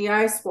the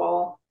ice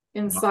wall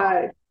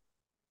inside.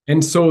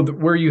 And so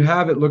where you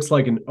have it looks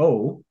like an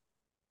O,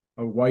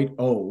 a white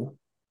O.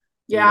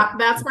 Yeah,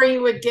 that's where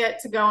you would get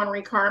to go and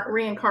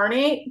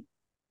reincarnate.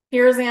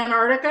 Here's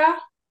Antarctica.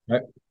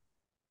 Right.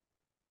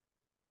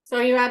 So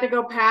you had to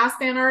go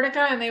past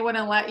Antarctica and they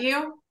wouldn't let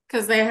you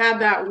because they had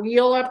that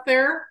wheel up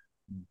there.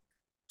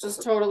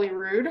 Just totally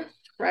rude,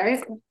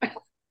 right?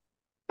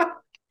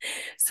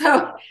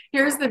 So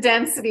here's the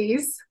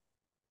densities.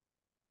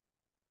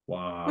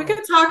 Wow. We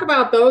could talk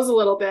about those a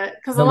little bit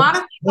because a lot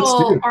of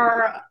people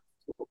are.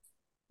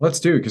 Let's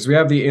do, because we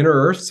have the inner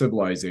Earth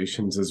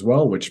civilizations as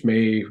well, which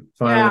may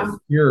finally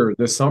appear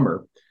this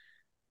summer.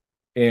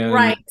 And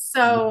right.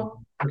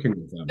 So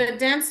the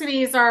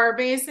densities are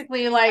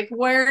basically like,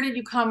 where did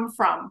you come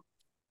from?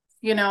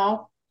 You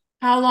know,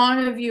 how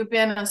long have you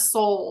been a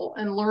soul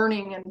and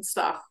learning and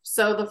stuff?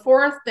 So the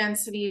fourth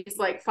density is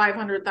like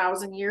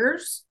 500,000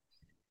 years.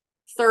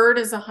 Third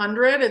is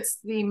 100. It's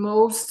the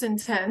most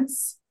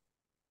intense.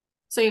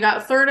 So you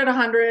got third at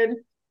 100,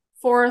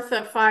 fourth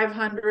at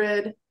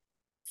 500,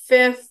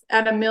 fifth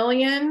at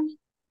 1,000,000.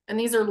 And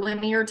these are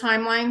linear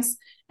timelines.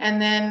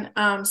 And then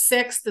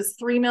sixth is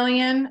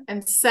 3,000,000.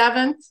 And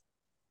seventh,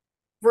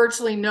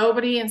 virtually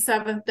nobody in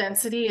seventh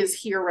density is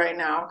here right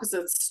now because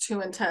it's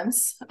too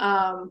intense.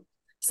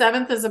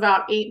 Seventh is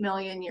about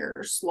 8,000,000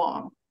 years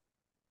long.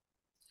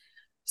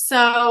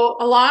 So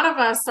a lot of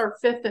us are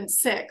fifth and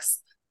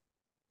sixth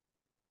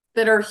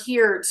that are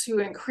here to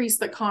increase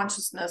the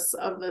consciousness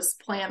of this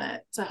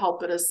planet to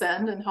help it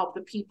ascend and help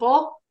the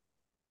people.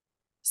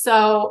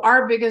 So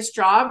our biggest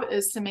job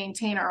is to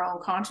maintain our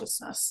own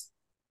consciousness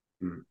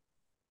and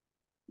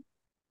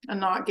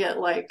not get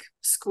like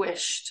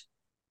squished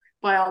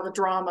by all the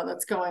drama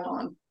that's going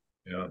on.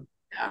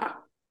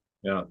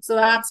 Yeah. So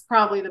that's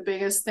probably the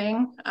biggest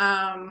thing.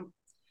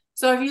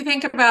 So if you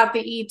think about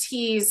the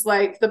ETs,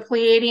 like the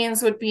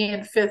Pleiadians would be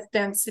in fifth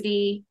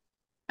density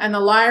and the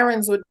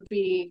Lyrans would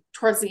be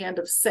towards the end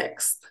of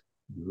sixth.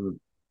 You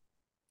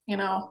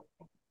know,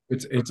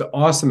 it's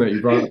awesome that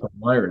you brought up the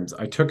Lyrans.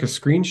 I took a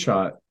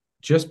screenshot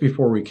just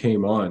before we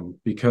came on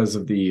because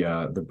of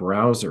the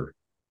browser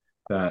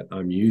that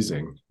I'm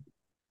using.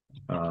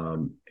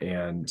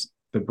 And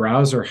the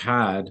browser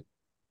had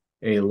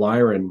a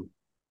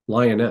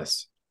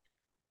lioness.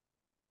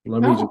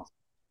 Let me just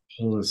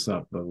pull this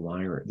up. The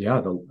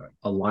Lyran,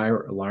 a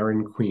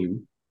Lyran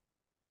queen.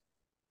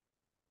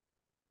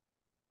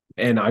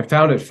 And I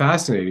found it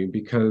fascinating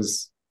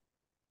because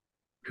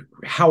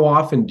how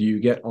often do you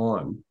get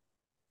on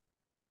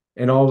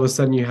and all of a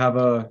sudden you have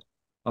a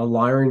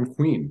Lyran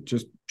queen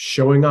just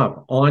showing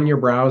up on your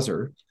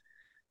browser?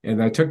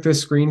 And I took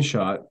this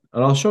screenshot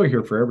and I'll show you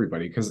here for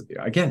everybody because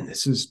again,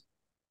 this is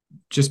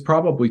just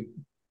probably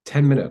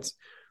 10 minutes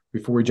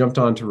before we jumped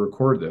on to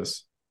record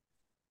this.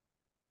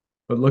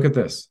 But look at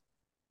this.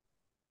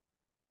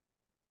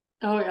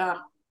 Oh yeah,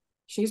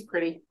 she's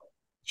pretty.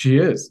 She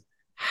is.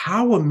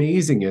 How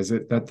amazing is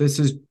it that this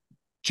is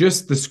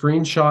just the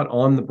screenshot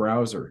on the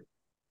browser?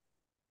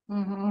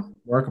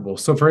 Remarkable.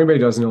 So for anybody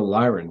who doesn't know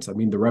Lyrans, I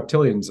mean, the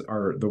reptilians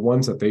are the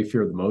ones that they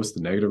fear the most.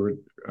 The negative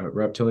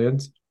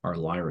reptilians are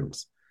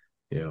Lyrans.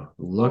 Yeah,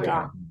 look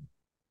at them.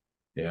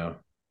 Yeah,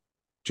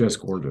 just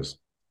gorgeous.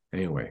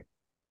 Anyway,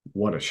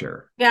 what a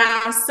share.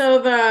 Yeah, so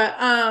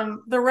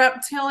the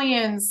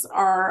reptilians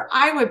are,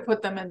 I would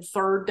put them in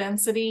third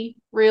density,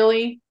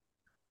 really.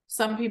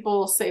 Some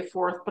people say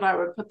fourth, but I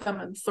would put them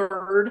in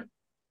third.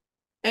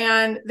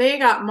 And they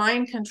got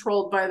mind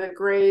controlled by the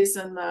Greys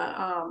and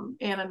the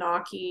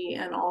Anunnaki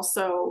and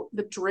also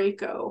the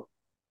Draco.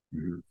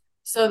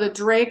 So the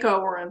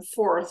Draco were in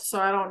fourth. So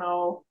I don't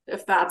know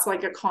if that's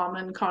like a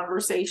common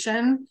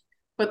conversation,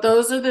 but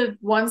those are the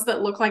ones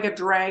that look like a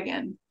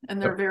dragon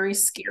and they're very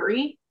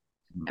scary.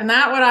 And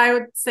that what I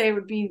would say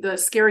would be the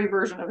scary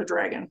version of a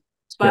dragon.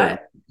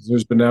 But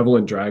there's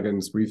benevolent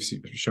dragons. We've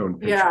shown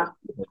pictures.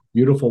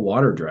 Beautiful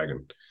water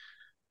dragon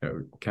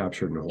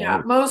captured in Hawaii.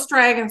 Yeah, most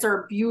dragons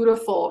are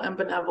beautiful and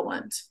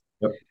benevolent.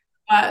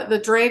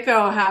 The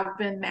Draco have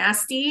been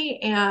nasty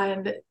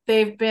and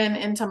they've been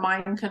into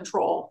mind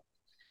control.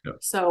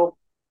 So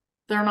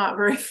they're not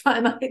very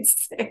fun, I'd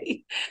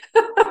say.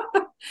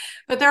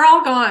 But they're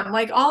all gone.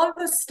 Like all of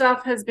this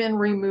stuff has been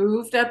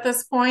removed at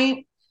this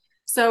point.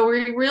 So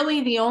we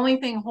really, the only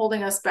thing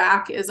holding us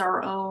back is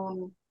our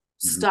own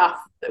stuff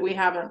that we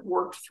haven't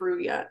worked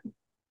through yet.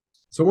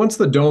 So once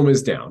the dome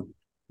is down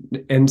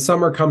and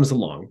summer comes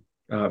along,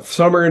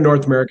 summer in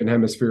North American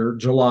hemisphere,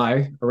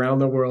 July around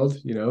the world,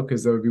 you know,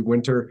 because there would be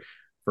winter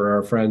for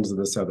our friends in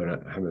the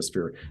Southern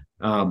hemisphere.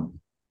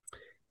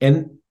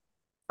 And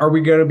are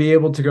we going to be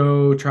able to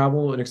go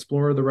travel and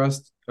explore the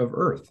rest of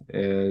Earth?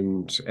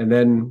 And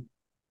then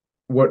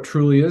what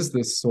truly is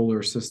this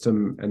solar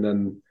system and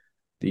then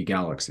the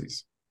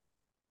galaxies?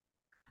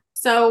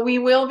 So we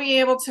will be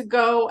able to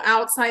go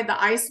outside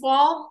the ice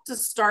wall to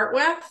start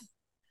with.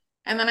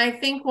 And then I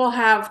think we'll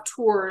have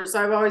tours.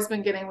 I've always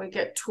been we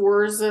get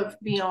tours of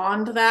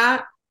beyond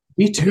that.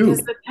 Me too.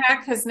 Because the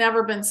tech has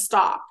never been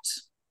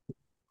stopped.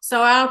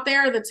 So out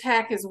there, the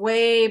tech is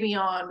way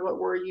beyond what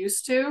we're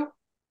used to.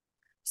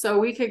 So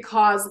we could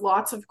cause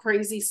lots of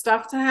crazy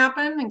stuff to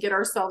happen and get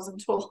ourselves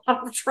into a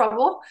lot of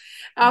trouble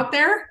out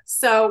there.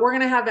 So we're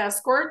going to have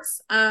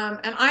escorts. And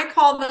I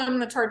call them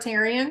the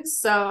Tartarians.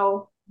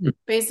 So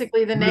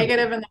basically the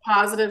negative and the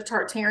positive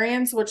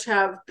Tartarians, which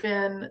have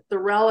been the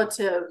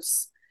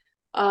relatives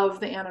of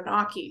the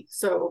Anunnaki.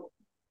 So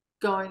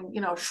going,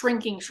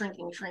 shrinking.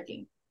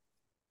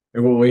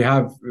 And will we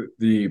have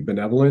the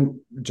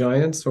benevolent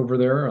giants over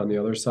there on the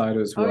other side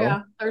as well? Oh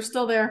yeah, they're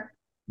still there.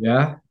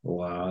 Yeah.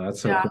 Wow,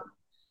 that's so cool.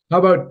 How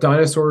about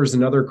dinosaurs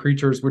and other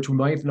creatures which we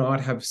might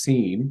not have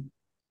seen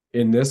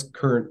in this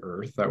current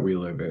Earth that we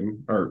live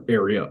in, or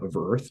area of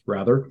Earth,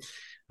 rather,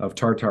 of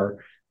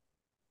Tartar,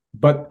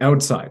 but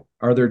outside?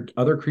 Are there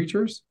other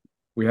creatures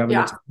we haven't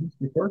experienced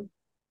before?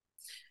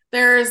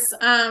 There's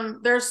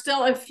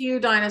still a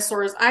few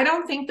dinosaurs. I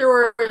don't think there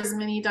were as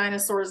many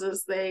dinosaurs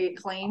as they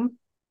claim,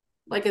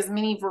 like as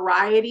many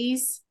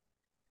varieties.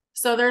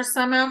 So there's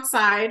some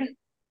outside.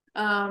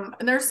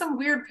 And there's some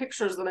weird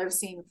pictures that I've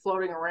seen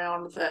floating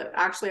around that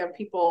actually have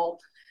people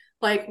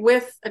like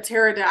with a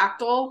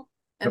pterodactyl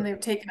and they've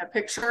taken a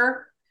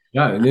picture.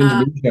 Yeah, in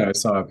Indonesia, I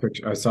saw a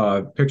picture. I saw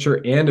a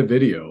picture and a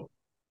video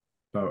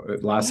about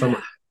it last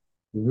summer.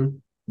 Mm-hmm.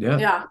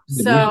 Yeah.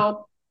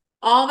 So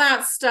all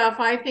that stuff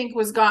I think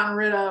was gotten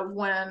rid of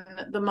when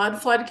the mud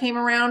flood came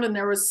around, and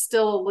there was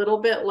still a little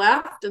bit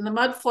left. And the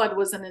mud flood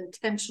was an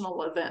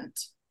intentional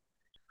event.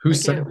 Who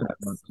sent that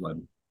mud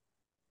flood?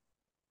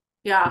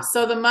 Yeah,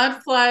 so the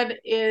mud flood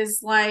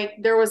is like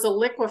there was a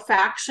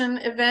liquefaction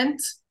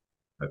event,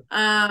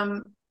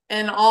 and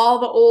all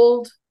the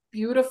old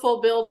beautiful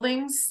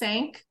buildings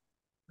sank,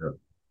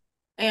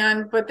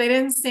 but they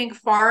didn't sink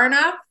far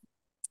enough.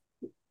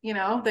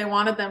 They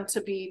wanted them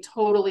to be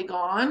totally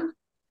gone.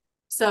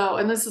 So,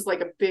 and this is like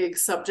a big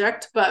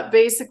subject, but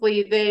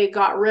basically they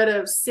got rid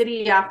of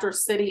city after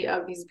city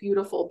of these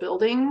beautiful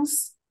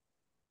buildings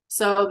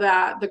so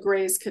that the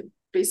Greys could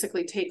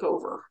basically take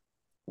over.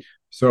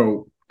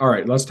 So, all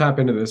right, let's tap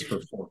into this for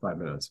 4 or 5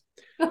 minutes.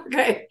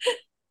 Okay.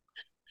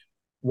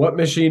 What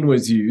machine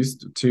was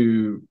used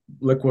to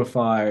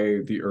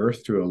liquefy the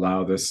Earth to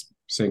allow this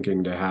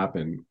sinking to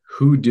happen?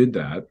 Who did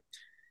that?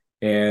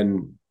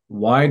 And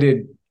why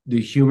did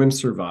the humans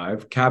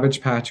survive? Cabbage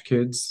Patch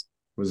Kids,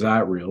 was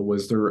that real?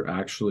 Was there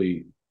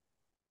actually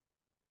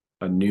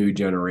a new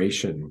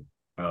generation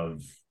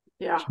of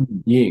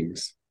human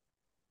beings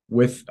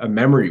with a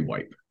memory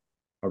wipe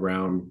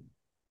around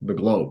the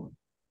globe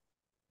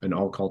in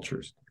all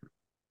cultures?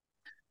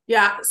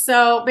 Yeah,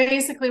 so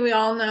basically we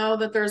all know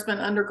that there's been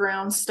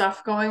underground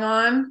stuff going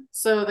on.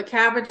 So the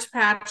Cabbage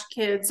Patch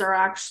Kids are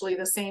actually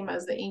the same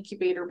as the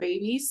incubator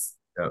babies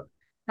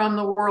from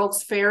the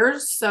World's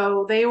Fairs.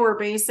 So they were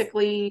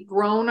basically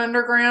grown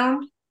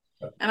underground.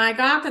 And I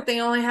got that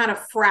they only had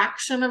a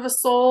fraction of a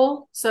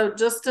soul. So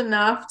just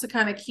enough to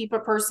kind of keep a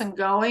person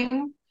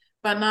going,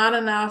 but not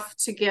enough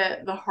to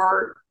get the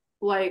heart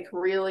like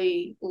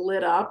really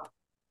lit up.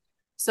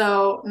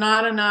 So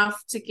not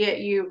enough to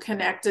get you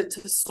connected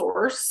to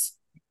source.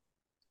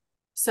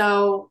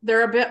 So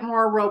they're a bit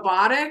more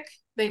robotic.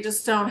 They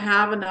just don't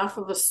have enough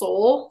of a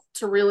soul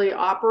to really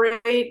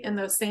operate in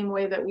the same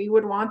way that we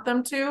would want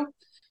them to,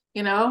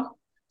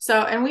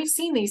 So, and we've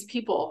seen these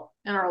people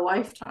in our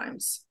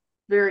lifetimes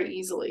very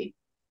easily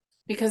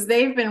because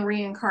they've been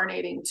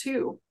reincarnating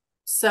too.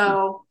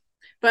 So,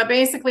 but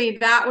basically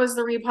that was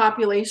the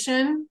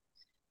repopulation,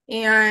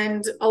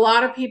 and a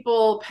lot of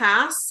people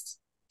passed.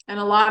 And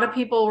a lot of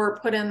people were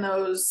put in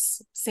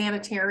those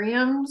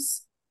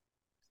sanitariums.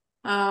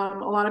 A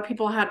lot of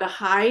people had to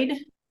hide.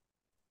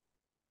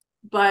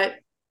 But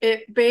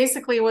it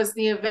basically was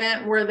the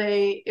event where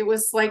it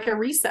was like a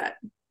reset.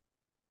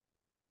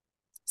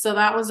 So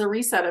that was a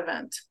reset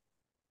event.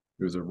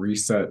 It was a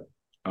reset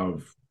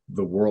of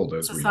the world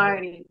as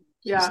society.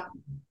 Yeah.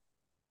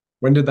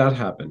 When did that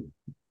happen?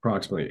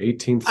 Approximately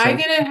 18th century? I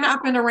get it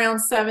happened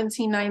around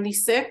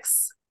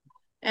 1796.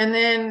 And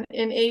then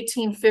in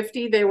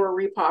 1850, they were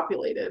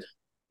repopulated.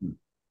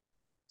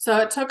 So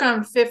it took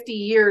them 50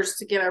 years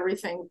to get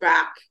everything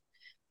back.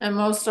 And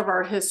most of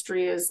our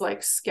history is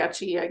like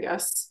sketchy, I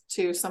guess,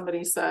 too,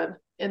 somebody said,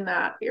 in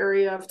that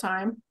area of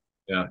time.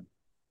 Yeah.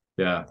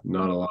 Yeah.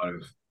 Not a lot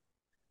of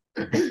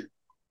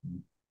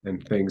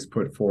and things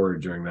put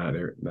forward during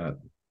that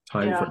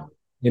time frame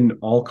in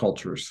all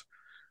cultures.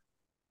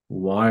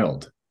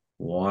 Wild.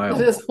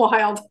 It is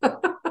wild.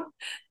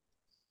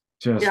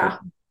 Just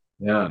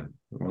yeah.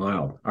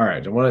 Wow. All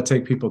right. I want to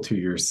take people to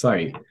your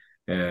site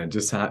and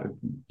just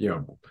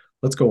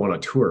let's go on a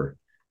tour.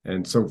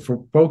 And so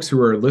for folks who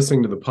are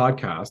listening to the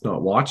podcast,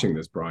 not watching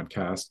this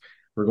broadcast,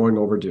 we're going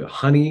over to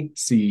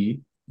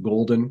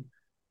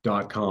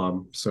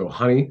honeycgolden.com. So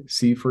honey,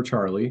 C for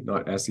Charlie,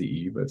 not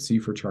S-E-E, but C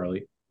for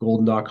Charlie,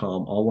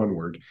 golden.com, all one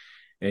word.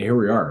 And here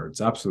we are. It's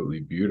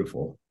absolutely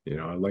beautiful.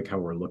 I like how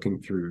we're looking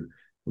through,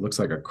 it looks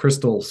like a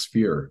crystal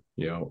sphere,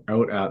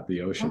 out at the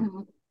ocean.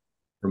 Mm-hmm.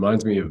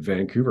 Reminds me of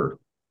Vancouver.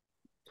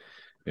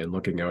 And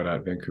looking out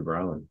at Vancouver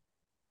Island.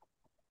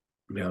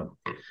 Yeah.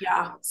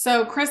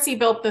 So Chrissy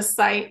built this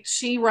site.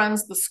 She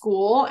runs the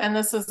school, and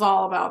this is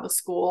all about the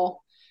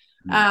school.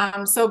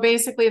 So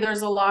basically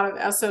there's a lot of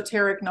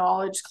esoteric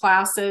knowledge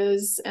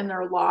classes and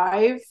they're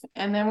live.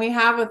 And then we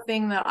have a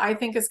thing that I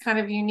think is kind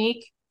of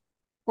unique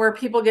where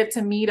people get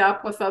to meet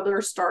up with other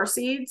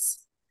starseeds.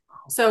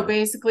 So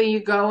basically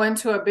you go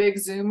into a big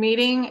Zoom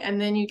meeting and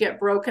then you get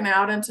broken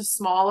out into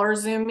smaller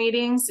Zoom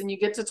meetings and you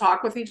get to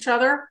talk with each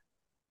other.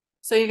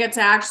 So you get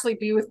to actually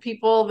be with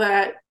people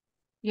that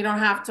you don't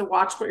have to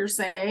watch what you're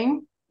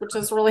saying, which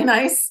is really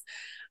nice.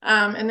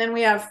 And then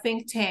we have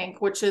Think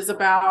Tank, which is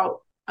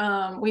about,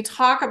 we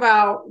talk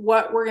about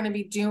what we're going to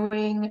be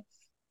doing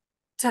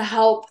to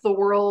help the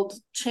world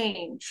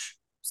change.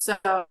 So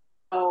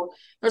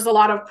there's a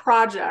lot of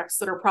projects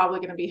that are probably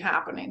going to be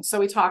happening. So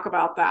we talk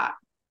about that.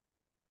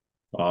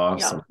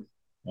 Awesome. Yep.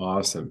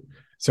 Awesome.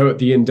 So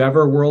the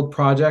Endeavor World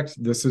Project,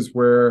 this is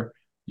where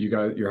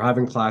you're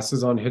having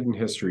classes on hidden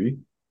history.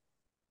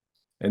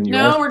 And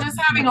we're just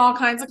having all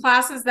kinds of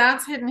classes.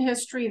 That's hidden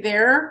history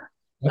there.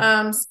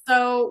 Yep.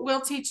 So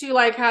we'll teach you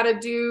like how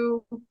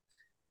to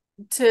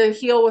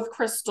heal with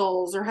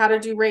crystals or how to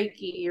do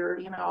Reiki or,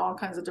 all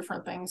kinds of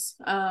different things.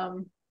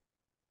 Nice.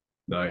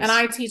 And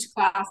I teach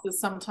classes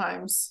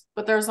sometimes,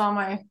 but there's all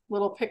my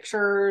little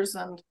pictures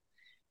and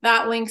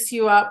that links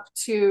you up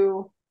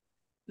to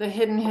the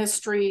hidden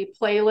history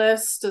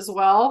playlist as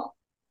well.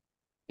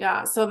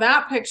 Yeah. So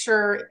that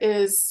picture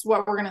is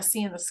what we're going to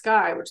see in the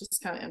sky, which is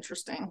kind of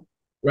interesting.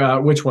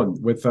 Which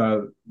one? With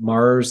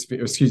Mars,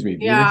 excuse me.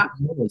 Yeah.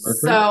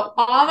 So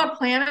all the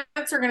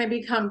planets are going to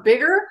become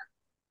bigger.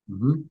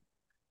 Mm-hmm.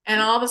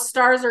 And all the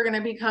stars are going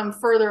to become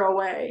further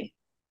away.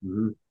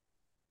 Mm-hmm.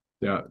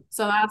 Yeah.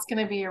 So that's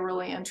going to be a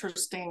really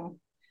interesting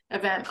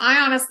event.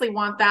 I honestly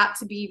want that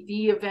to be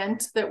the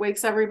event that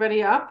wakes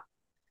everybody up.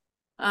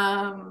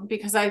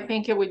 Because I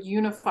think it would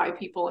unify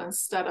people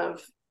instead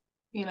of,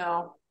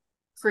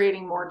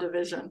 creating more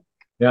division.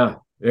 Yeah.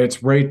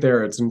 It's right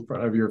there. It's in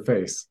front of your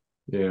face.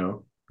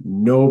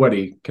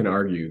 Nobody can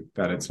argue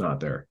that it's not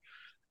there.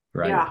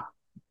 Right. Yeah.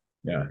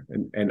 Yeah.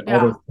 And all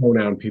those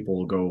pronoun people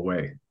will go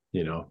away,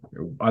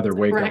 either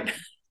wake right.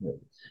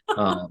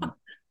 up.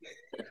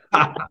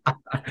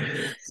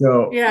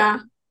 So yeah,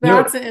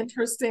 that's an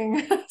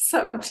interesting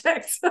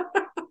subject.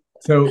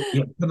 So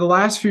for the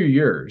last few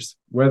years,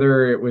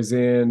 whether it was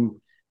in,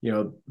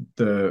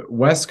 the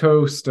West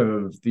Coast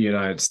of the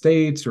United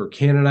States or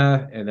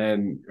Canada, and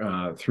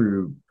then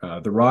through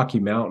the Rocky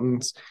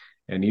Mountains,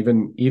 and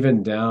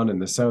even down in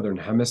the Southern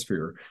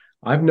Hemisphere,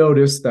 I've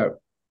noticed that,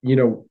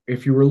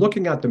 if you were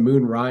looking at the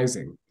moon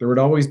rising, there would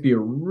always be a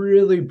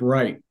really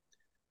bright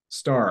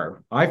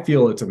star. I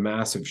feel it's a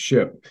massive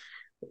ship,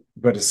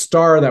 but a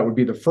star that would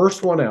be the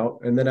first one out.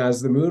 And then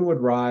as the moon would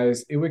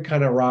rise, it would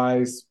kind of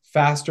rise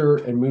faster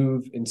and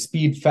move in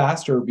speed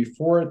faster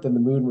before it than the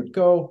moon would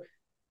go.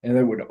 And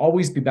then would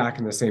always be back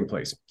in the same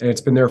place. And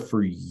it's been there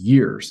for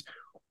years.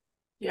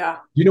 Yeah.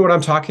 You know what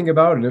I'm talking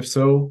about? And if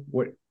so,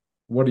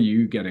 what are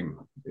you getting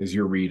is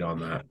your read on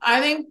that? I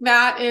think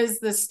that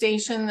is the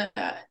station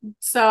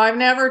so I've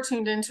never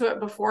tuned into it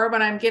before,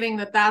 but I'm getting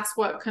that's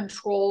what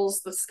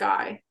controls the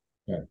sky.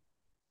 Okay.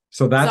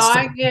 So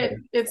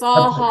it's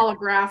all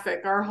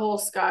holographic. Our whole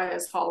sky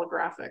is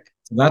holographic.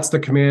 So that's the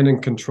command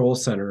and control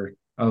center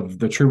of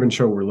the Truman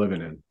Show we're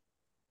living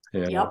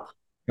in. Yep.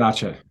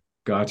 Gotcha.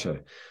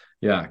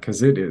 Yeah,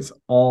 because it is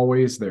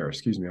always there.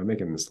 Excuse me, I'm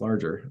making this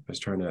larger. I was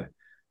trying to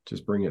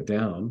just bring it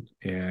down.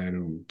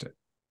 And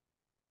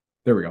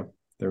there we go.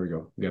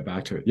 We got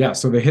back to it. Yeah,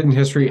 so the hidden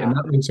history, and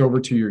that links over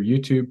to your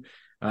YouTube,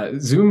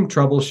 Zoom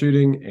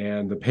troubleshooting,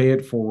 and the pay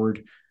it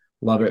forward.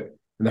 Love it.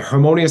 And the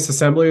harmonious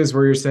assembly is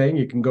where you're saying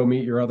you can go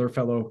meet your other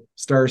fellow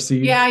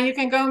starseed. Yeah, you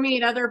can go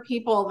meet other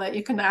people that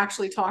you can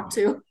actually talk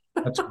to.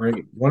 That's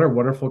great. What a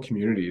wonderful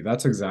community.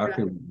 That's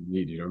exactly what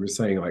you need. I'm just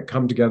saying, like,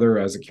 come together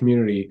as a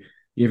community,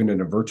 even in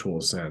a virtual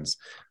sense.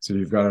 So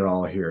you've got it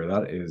all here.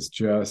 That is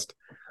just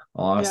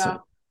awesome.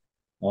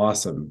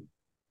 Awesome.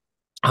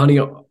 Honey,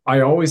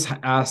 I always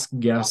ask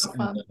guests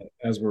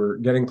as we're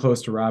getting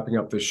close to wrapping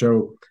up the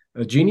show,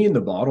 a genie in the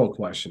bottle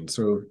question.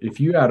 So if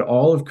you had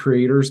all of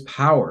Creator's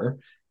power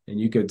and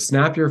you could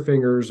snap your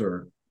fingers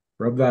or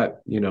rub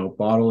that,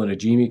 bottle and a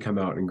genie come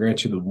out and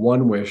grant you the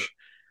one wish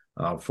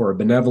for a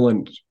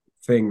benevolent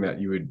thing that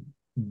you would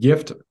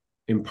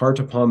impart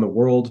upon the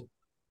world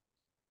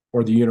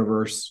or the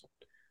universe,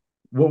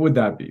 what would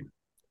that be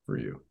for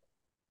you?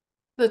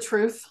 The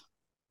truth.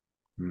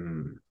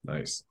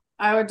 Nice.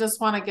 I would just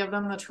want to give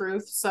them the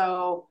truth.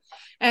 So,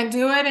 and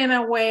do it in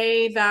a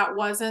way that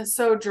wasn't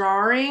so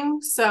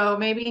jarring. So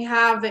maybe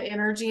have the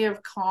energy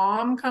of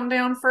calm come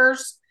down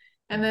first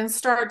and then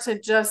start to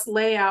just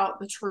lay out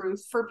the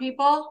truth for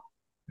people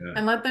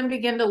and let them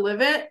begin to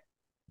live it.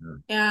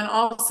 And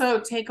also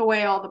take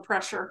away all the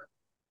pressure.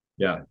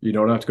 Yeah. You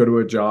don't have to go to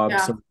a job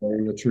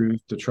saying the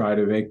truth to try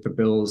to make the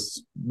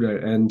bills,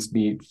 ends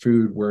meet,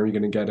 food, where are you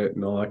going to get it,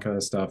 and all that kind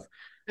of stuff.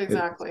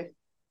 Exactly.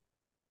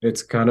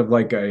 It's kind of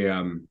like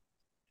a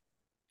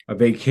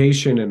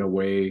vacation in a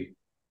way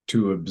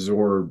to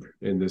absorb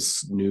in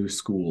this new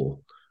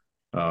school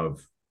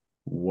of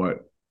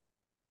what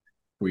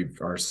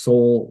our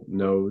soul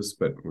knows,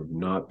 but we've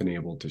not been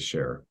able to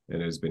share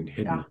and has been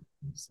hidden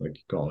It's like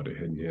you call it a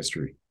hidden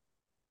history.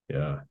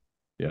 Yeah.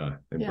 Yeah.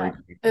 And Yeah,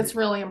 it's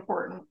really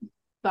important,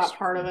 that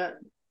part of it.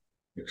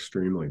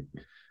 extremely.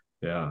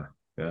 Yeah.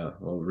 Yeah.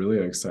 Well, really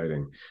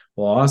exciting.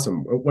 Well,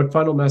 awesome. What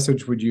final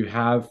message would you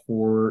have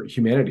for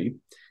humanity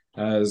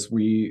as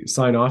we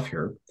sign off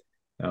here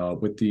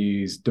with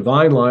these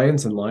divine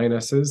lions and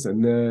lionesses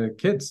and the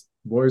kids,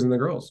 boys and the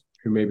girls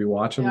who may be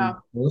watching and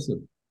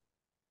listening?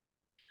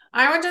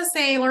 I would just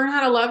say learn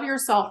how to love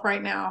yourself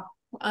right now.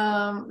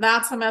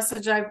 That's a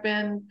message I've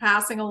been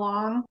passing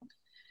along.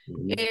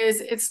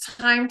 Is it's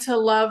time to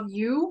love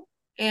you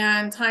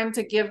and time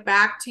to give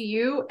back to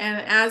you.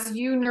 And as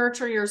you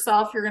nurture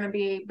yourself, you're going to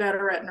be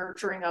better at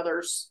nurturing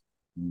others.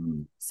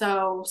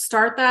 So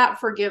start that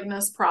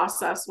forgiveness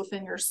process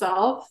within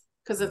yourself,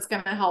 because it's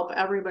going to help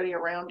everybody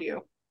around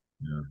you.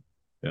 Yeah.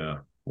 Yeah.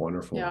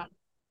 Wonderful. Yeah.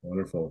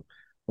 Wonderful.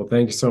 Well,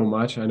 thank you so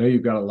much. I know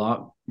you've got a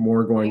lot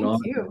more going on,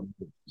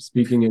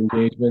 speaking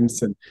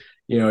engagements, and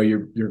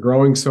you're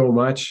growing so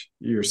much.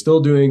 You're still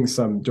doing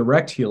some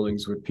direct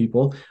healings with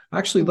people.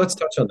 Actually, let's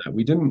touch on that.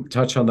 We didn't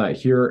touch on that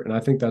here, and I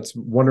think that's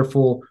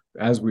wonderful.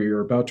 As we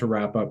are about to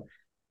wrap up,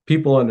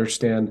 people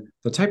understand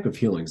the type of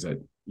healings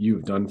that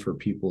you've done for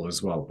people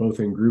as well, both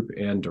in group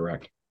and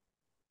direct.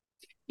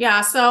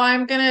 Yeah, so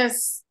I'm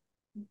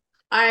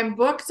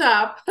booked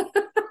up.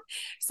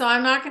 So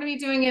I'm not going to be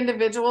doing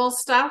individual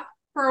stuff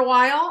for a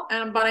while,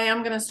 but I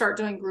am going to start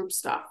doing group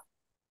stuff.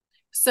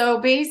 So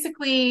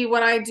basically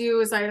what I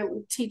do is I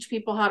teach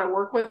people how to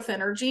work with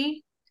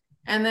energy.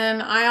 And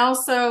then I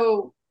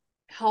also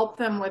help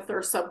them with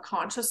their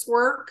subconscious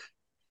work.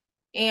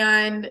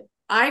 And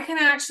I can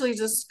actually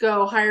just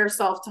go higher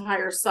self to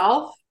higher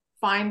self,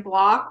 find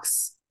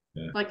blocks,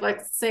 like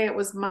let's say it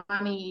was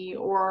money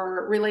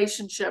or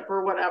relationship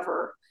or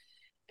whatever.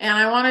 And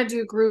I want to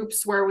do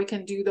groups where we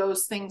can do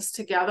those things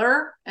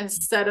together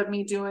instead of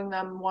me doing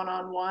them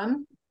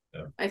one-on-one.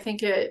 Yeah. I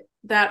think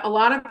that a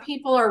lot of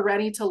people are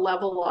ready to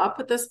level up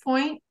at this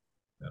point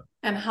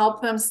and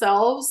help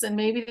themselves. And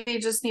maybe they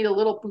just need a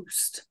little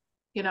boost,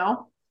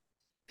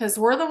 because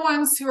we're the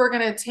ones who are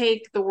going to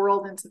take the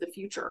world into the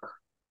future.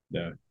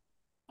 Yeah.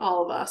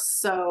 All of us.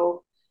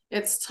 So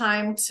it's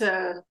time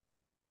to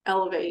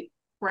elevate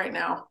right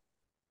now.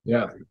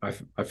 Yeah,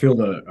 I feel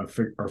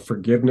our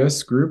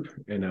forgiveness group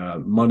and a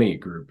money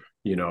group,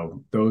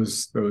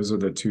 those are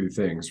the two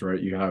things,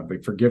 right? You have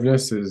the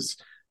forgiveness is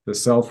the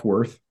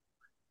self-worth.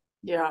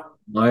 Yeah.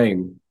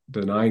 Denying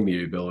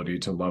the ability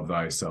to love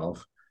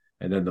thyself.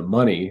 And then the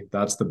money,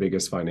 that's the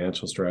biggest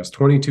financial stress.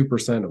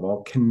 22% of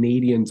all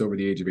Canadians over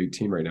the age of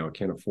 18 right now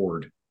can't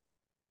afford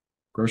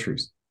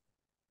groceries.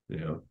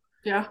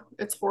 Yeah,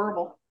 it's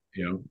horrible.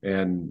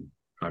 And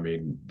I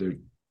mean,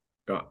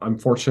 I'm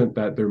fortunate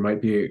that there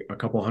might be a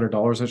couple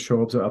 $100 that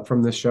show up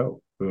from this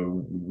show.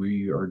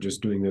 We are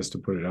just doing this to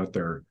put it out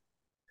there,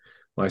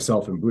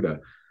 myself and Buddha,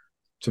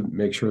 to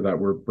make sure that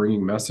we're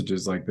bringing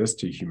messages like this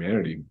to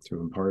humanity, to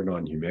impart it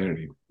on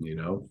humanity.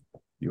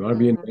 You want to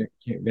be in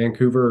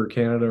Vancouver or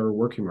Canada or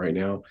working right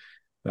now,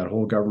 that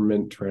whole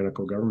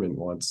tyrannical government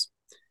wants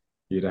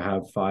you to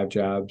have 5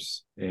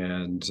 jabs,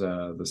 and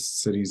the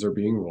cities are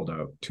being rolled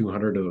out.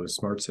 200 of those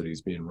smart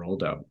cities being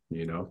rolled out.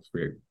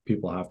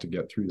 People have to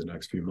get through the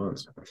next few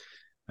months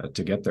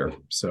to get there.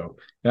 So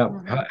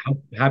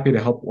happy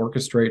to help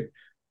orchestrate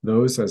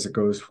those as it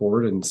goes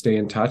forward, and stay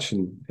in touch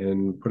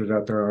and put it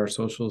out there on our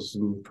socials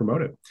and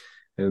promote it.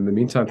 And in the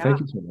meantime,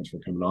 thank you so much for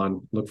coming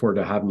on. Look forward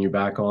to having you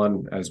back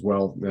on as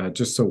well.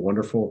 Just so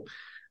wonderful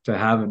to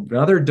have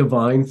another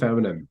divine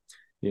feminine.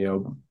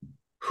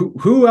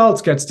 Who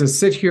else gets to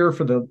sit here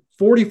for the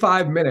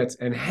 45 minutes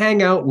and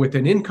hang out with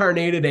an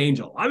incarnated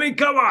angel? I mean,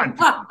 come on.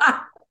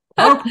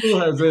 How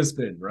cool has this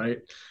been, right?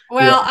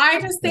 Well, I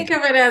just think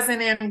of it as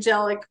an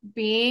angelic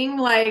being.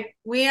 Like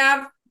we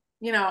have,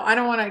 I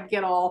don't want to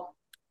get all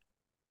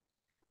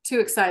too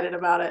excited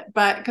about it,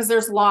 but because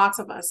there's lots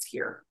of us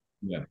here.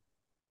 Yeah.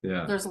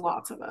 There's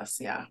lots of us.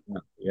 Yeah.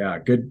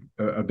 Good.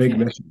 A big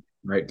mission,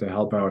 right, to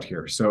help out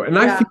here. So, and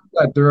I feel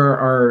that there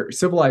are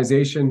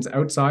civilizations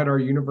outside our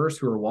universe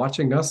who are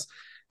watching us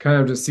kind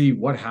of to see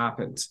what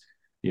happens,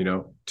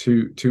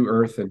 to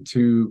Earth and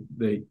to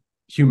the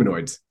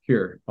humanoids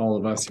here, all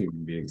of us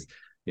human beings,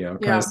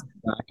 kind of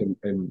sitting back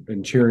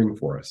and cheering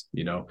for us,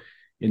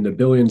 in the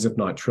billions, if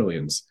not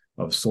trillions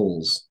of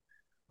souls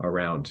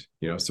around,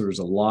 so there's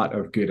a lot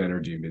of good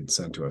energy being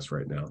sent to us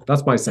right now.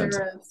 That's my sense.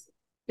 There is.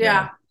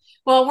 Yeah.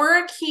 Well,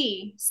 we're a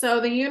key.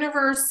 So the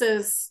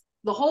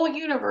whole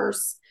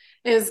universe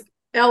is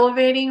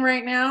elevating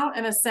right now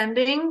and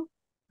ascending,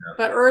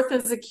 but Earth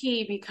is a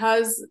key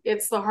because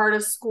it's the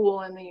hardest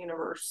school in the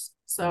universe.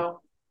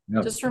 So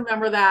just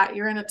remember that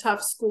you're in a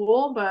tough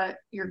school, but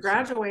you're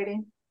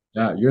graduating.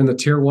 Yeah. You're in the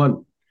tier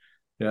 1.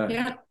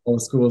 Yeah. All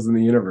the schools in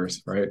the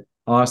universe, right?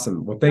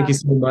 Awesome. Well, thank you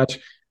so much.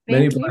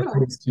 Many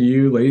blessings to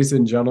you, ladies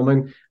and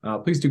gentlemen.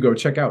 Please do go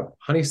check out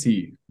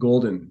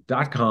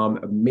honeyseagolden.com.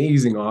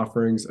 Amazing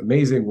offerings,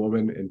 amazing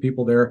woman, and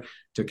people there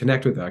to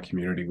connect with that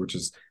community, which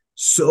is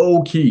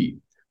so key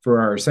for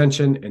our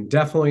ascension. And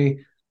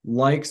definitely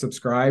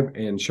subscribe,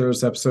 and share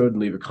this episode and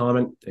leave a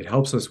comment. It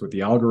helps us with the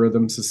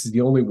algorithms. This is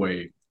the only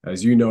way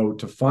as you know,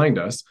 to find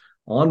us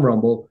on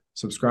Rumble.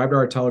 Subscribe to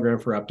our Telegram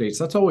for updates.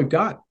 That's all we've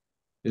got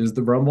is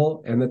the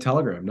Rumble and the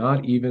Telegram,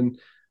 not even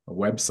a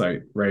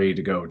website ready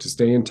to go to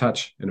stay in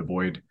touch and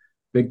avoid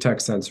big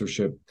tech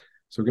censorship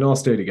so we can all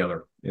stay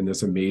together in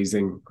this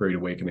amazing Great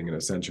Awakening and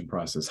Ascension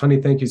process.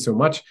 Honey, thank you so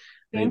much.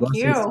 Thank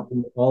you.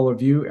 To all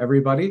of you,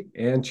 everybody,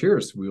 and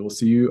cheers. We will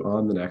see you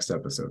on the next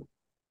episode.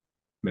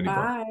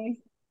 Bye.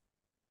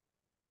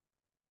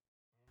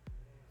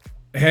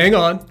 Hang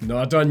on,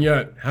 not done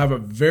yet. Have a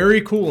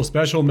very cool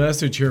special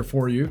message here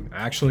for you.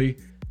 Actually,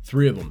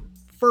 3 of them.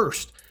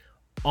 First,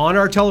 on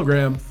our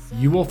Telegram,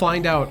 you will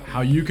find out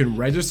how you can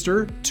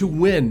register to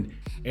win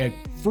a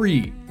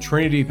free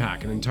Trinity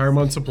pack, an entire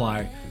month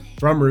supply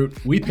from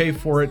Root. We pay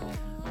for it.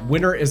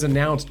 Winner is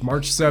announced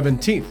March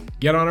 17th.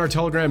 Get on our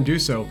Telegram, do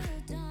so.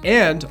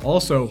 And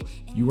also,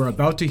 you are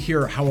about to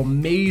hear how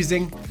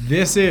amazing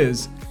this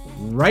is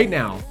right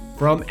now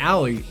from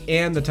Allie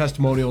and the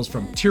testimonials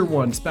from Tier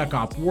 1 Spec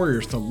Op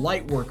warriors to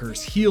light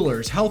workers,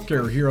 healers,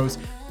 healthcare heroes,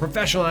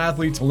 professional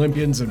athletes,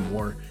 Olympians, and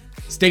more.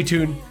 Stay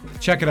tuned.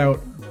 Check it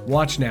out.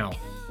 Watch now.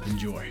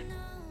 Enjoy.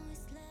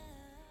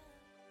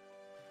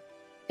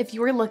 If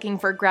you are looking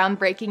for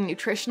groundbreaking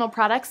nutritional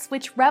products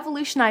which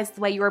revolutionize the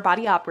way your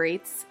body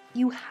operates,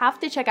 you have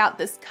to check out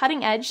this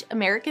cutting-edge,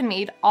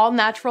 American-made,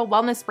 all-natural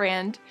wellness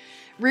brand.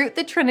 Root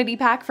the Trinity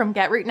Pack from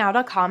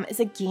GetRootNow.com is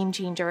a game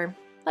changer.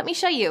 Let me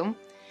show you.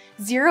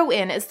 Zero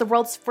In is the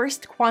world's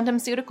first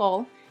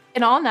quantum-ceutical,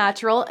 an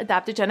all-natural,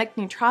 adaptogenic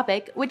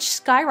nootropic which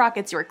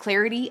skyrockets your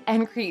clarity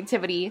and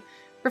creativity.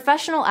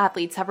 Professional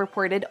athletes have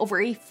reported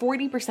over a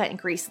 40%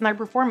 increase in their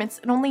performance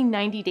in only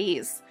 90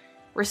 days.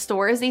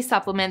 Restore is a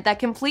supplement that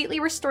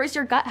completely restores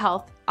your gut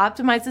health,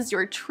 optimizes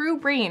your true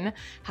brain,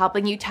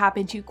 helping you tap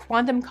into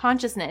quantum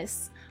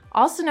consciousness,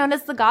 also known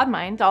as the God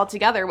Mind,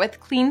 altogether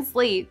with Clean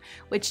Slate,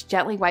 which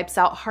gently wipes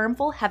out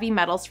harmful heavy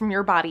metals from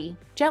your body,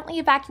 gently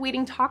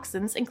evacuating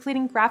toxins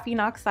including graphene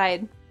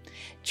oxide.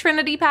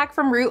 Trinity Pack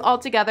from Root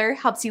altogether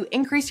helps you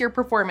increase your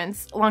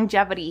performance,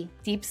 longevity,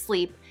 deep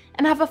sleep,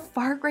 and have a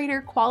far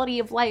greater quality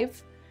of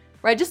life.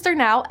 Register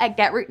now at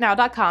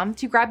GetRootNow.com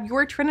to grab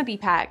your Trinity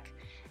Pack.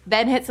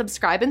 Then hit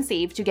subscribe and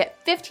save to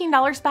get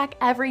 $15 back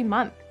every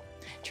month.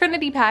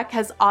 Trinity Pack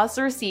has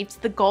also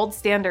received the Gold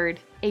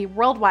Standard, a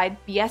worldwide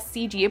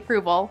BSCG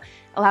approval,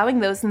 allowing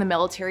those in the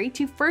military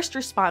to first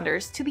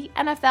responders to the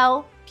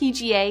NFL,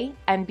 PGA,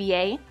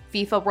 NBA,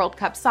 FIFA World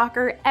Cup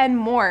Soccer, and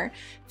more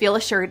feel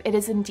assured it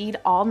is indeed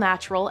all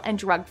natural and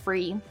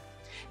drug-free.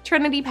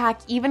 Trinity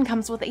Pack even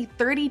comes with a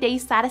 30-day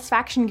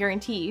satisfaction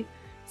guarantee.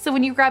 So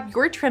when you grab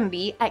your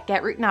Trinity at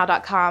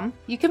GetRootNow.com,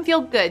 you can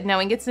feel good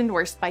knowing it's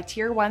endorsed by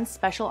Tier 1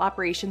 Special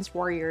Operations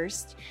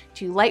warriors,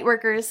 to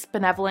lightworkers,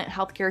 benevolent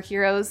healthcare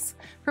heroes,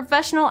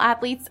 professional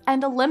athletes,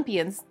 and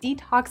Olympians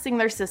detoxing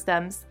their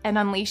systems and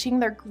unleashing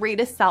their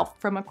greatest self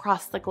from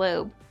across the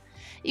globe.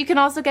 You can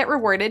also get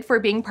rewarded for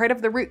being part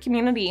of the Root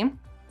community.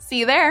 See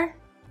you there!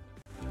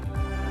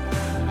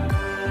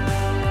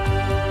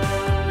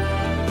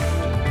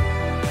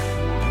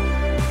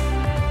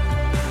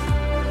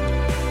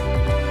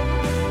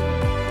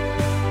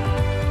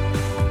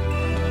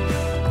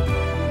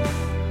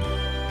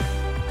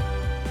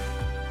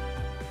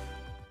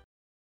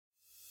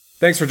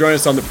 Thanks for joining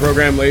us on the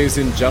program, ladies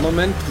and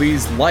gentlemen.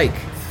 Please like,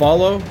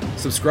 follow,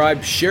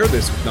 subscribe, share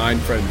this with 9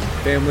 friends and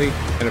family.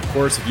 And of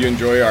course, if you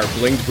enjoy our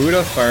blinged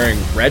Buddha firing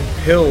red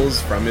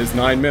pills from his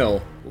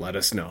 9mm, let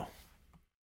us know.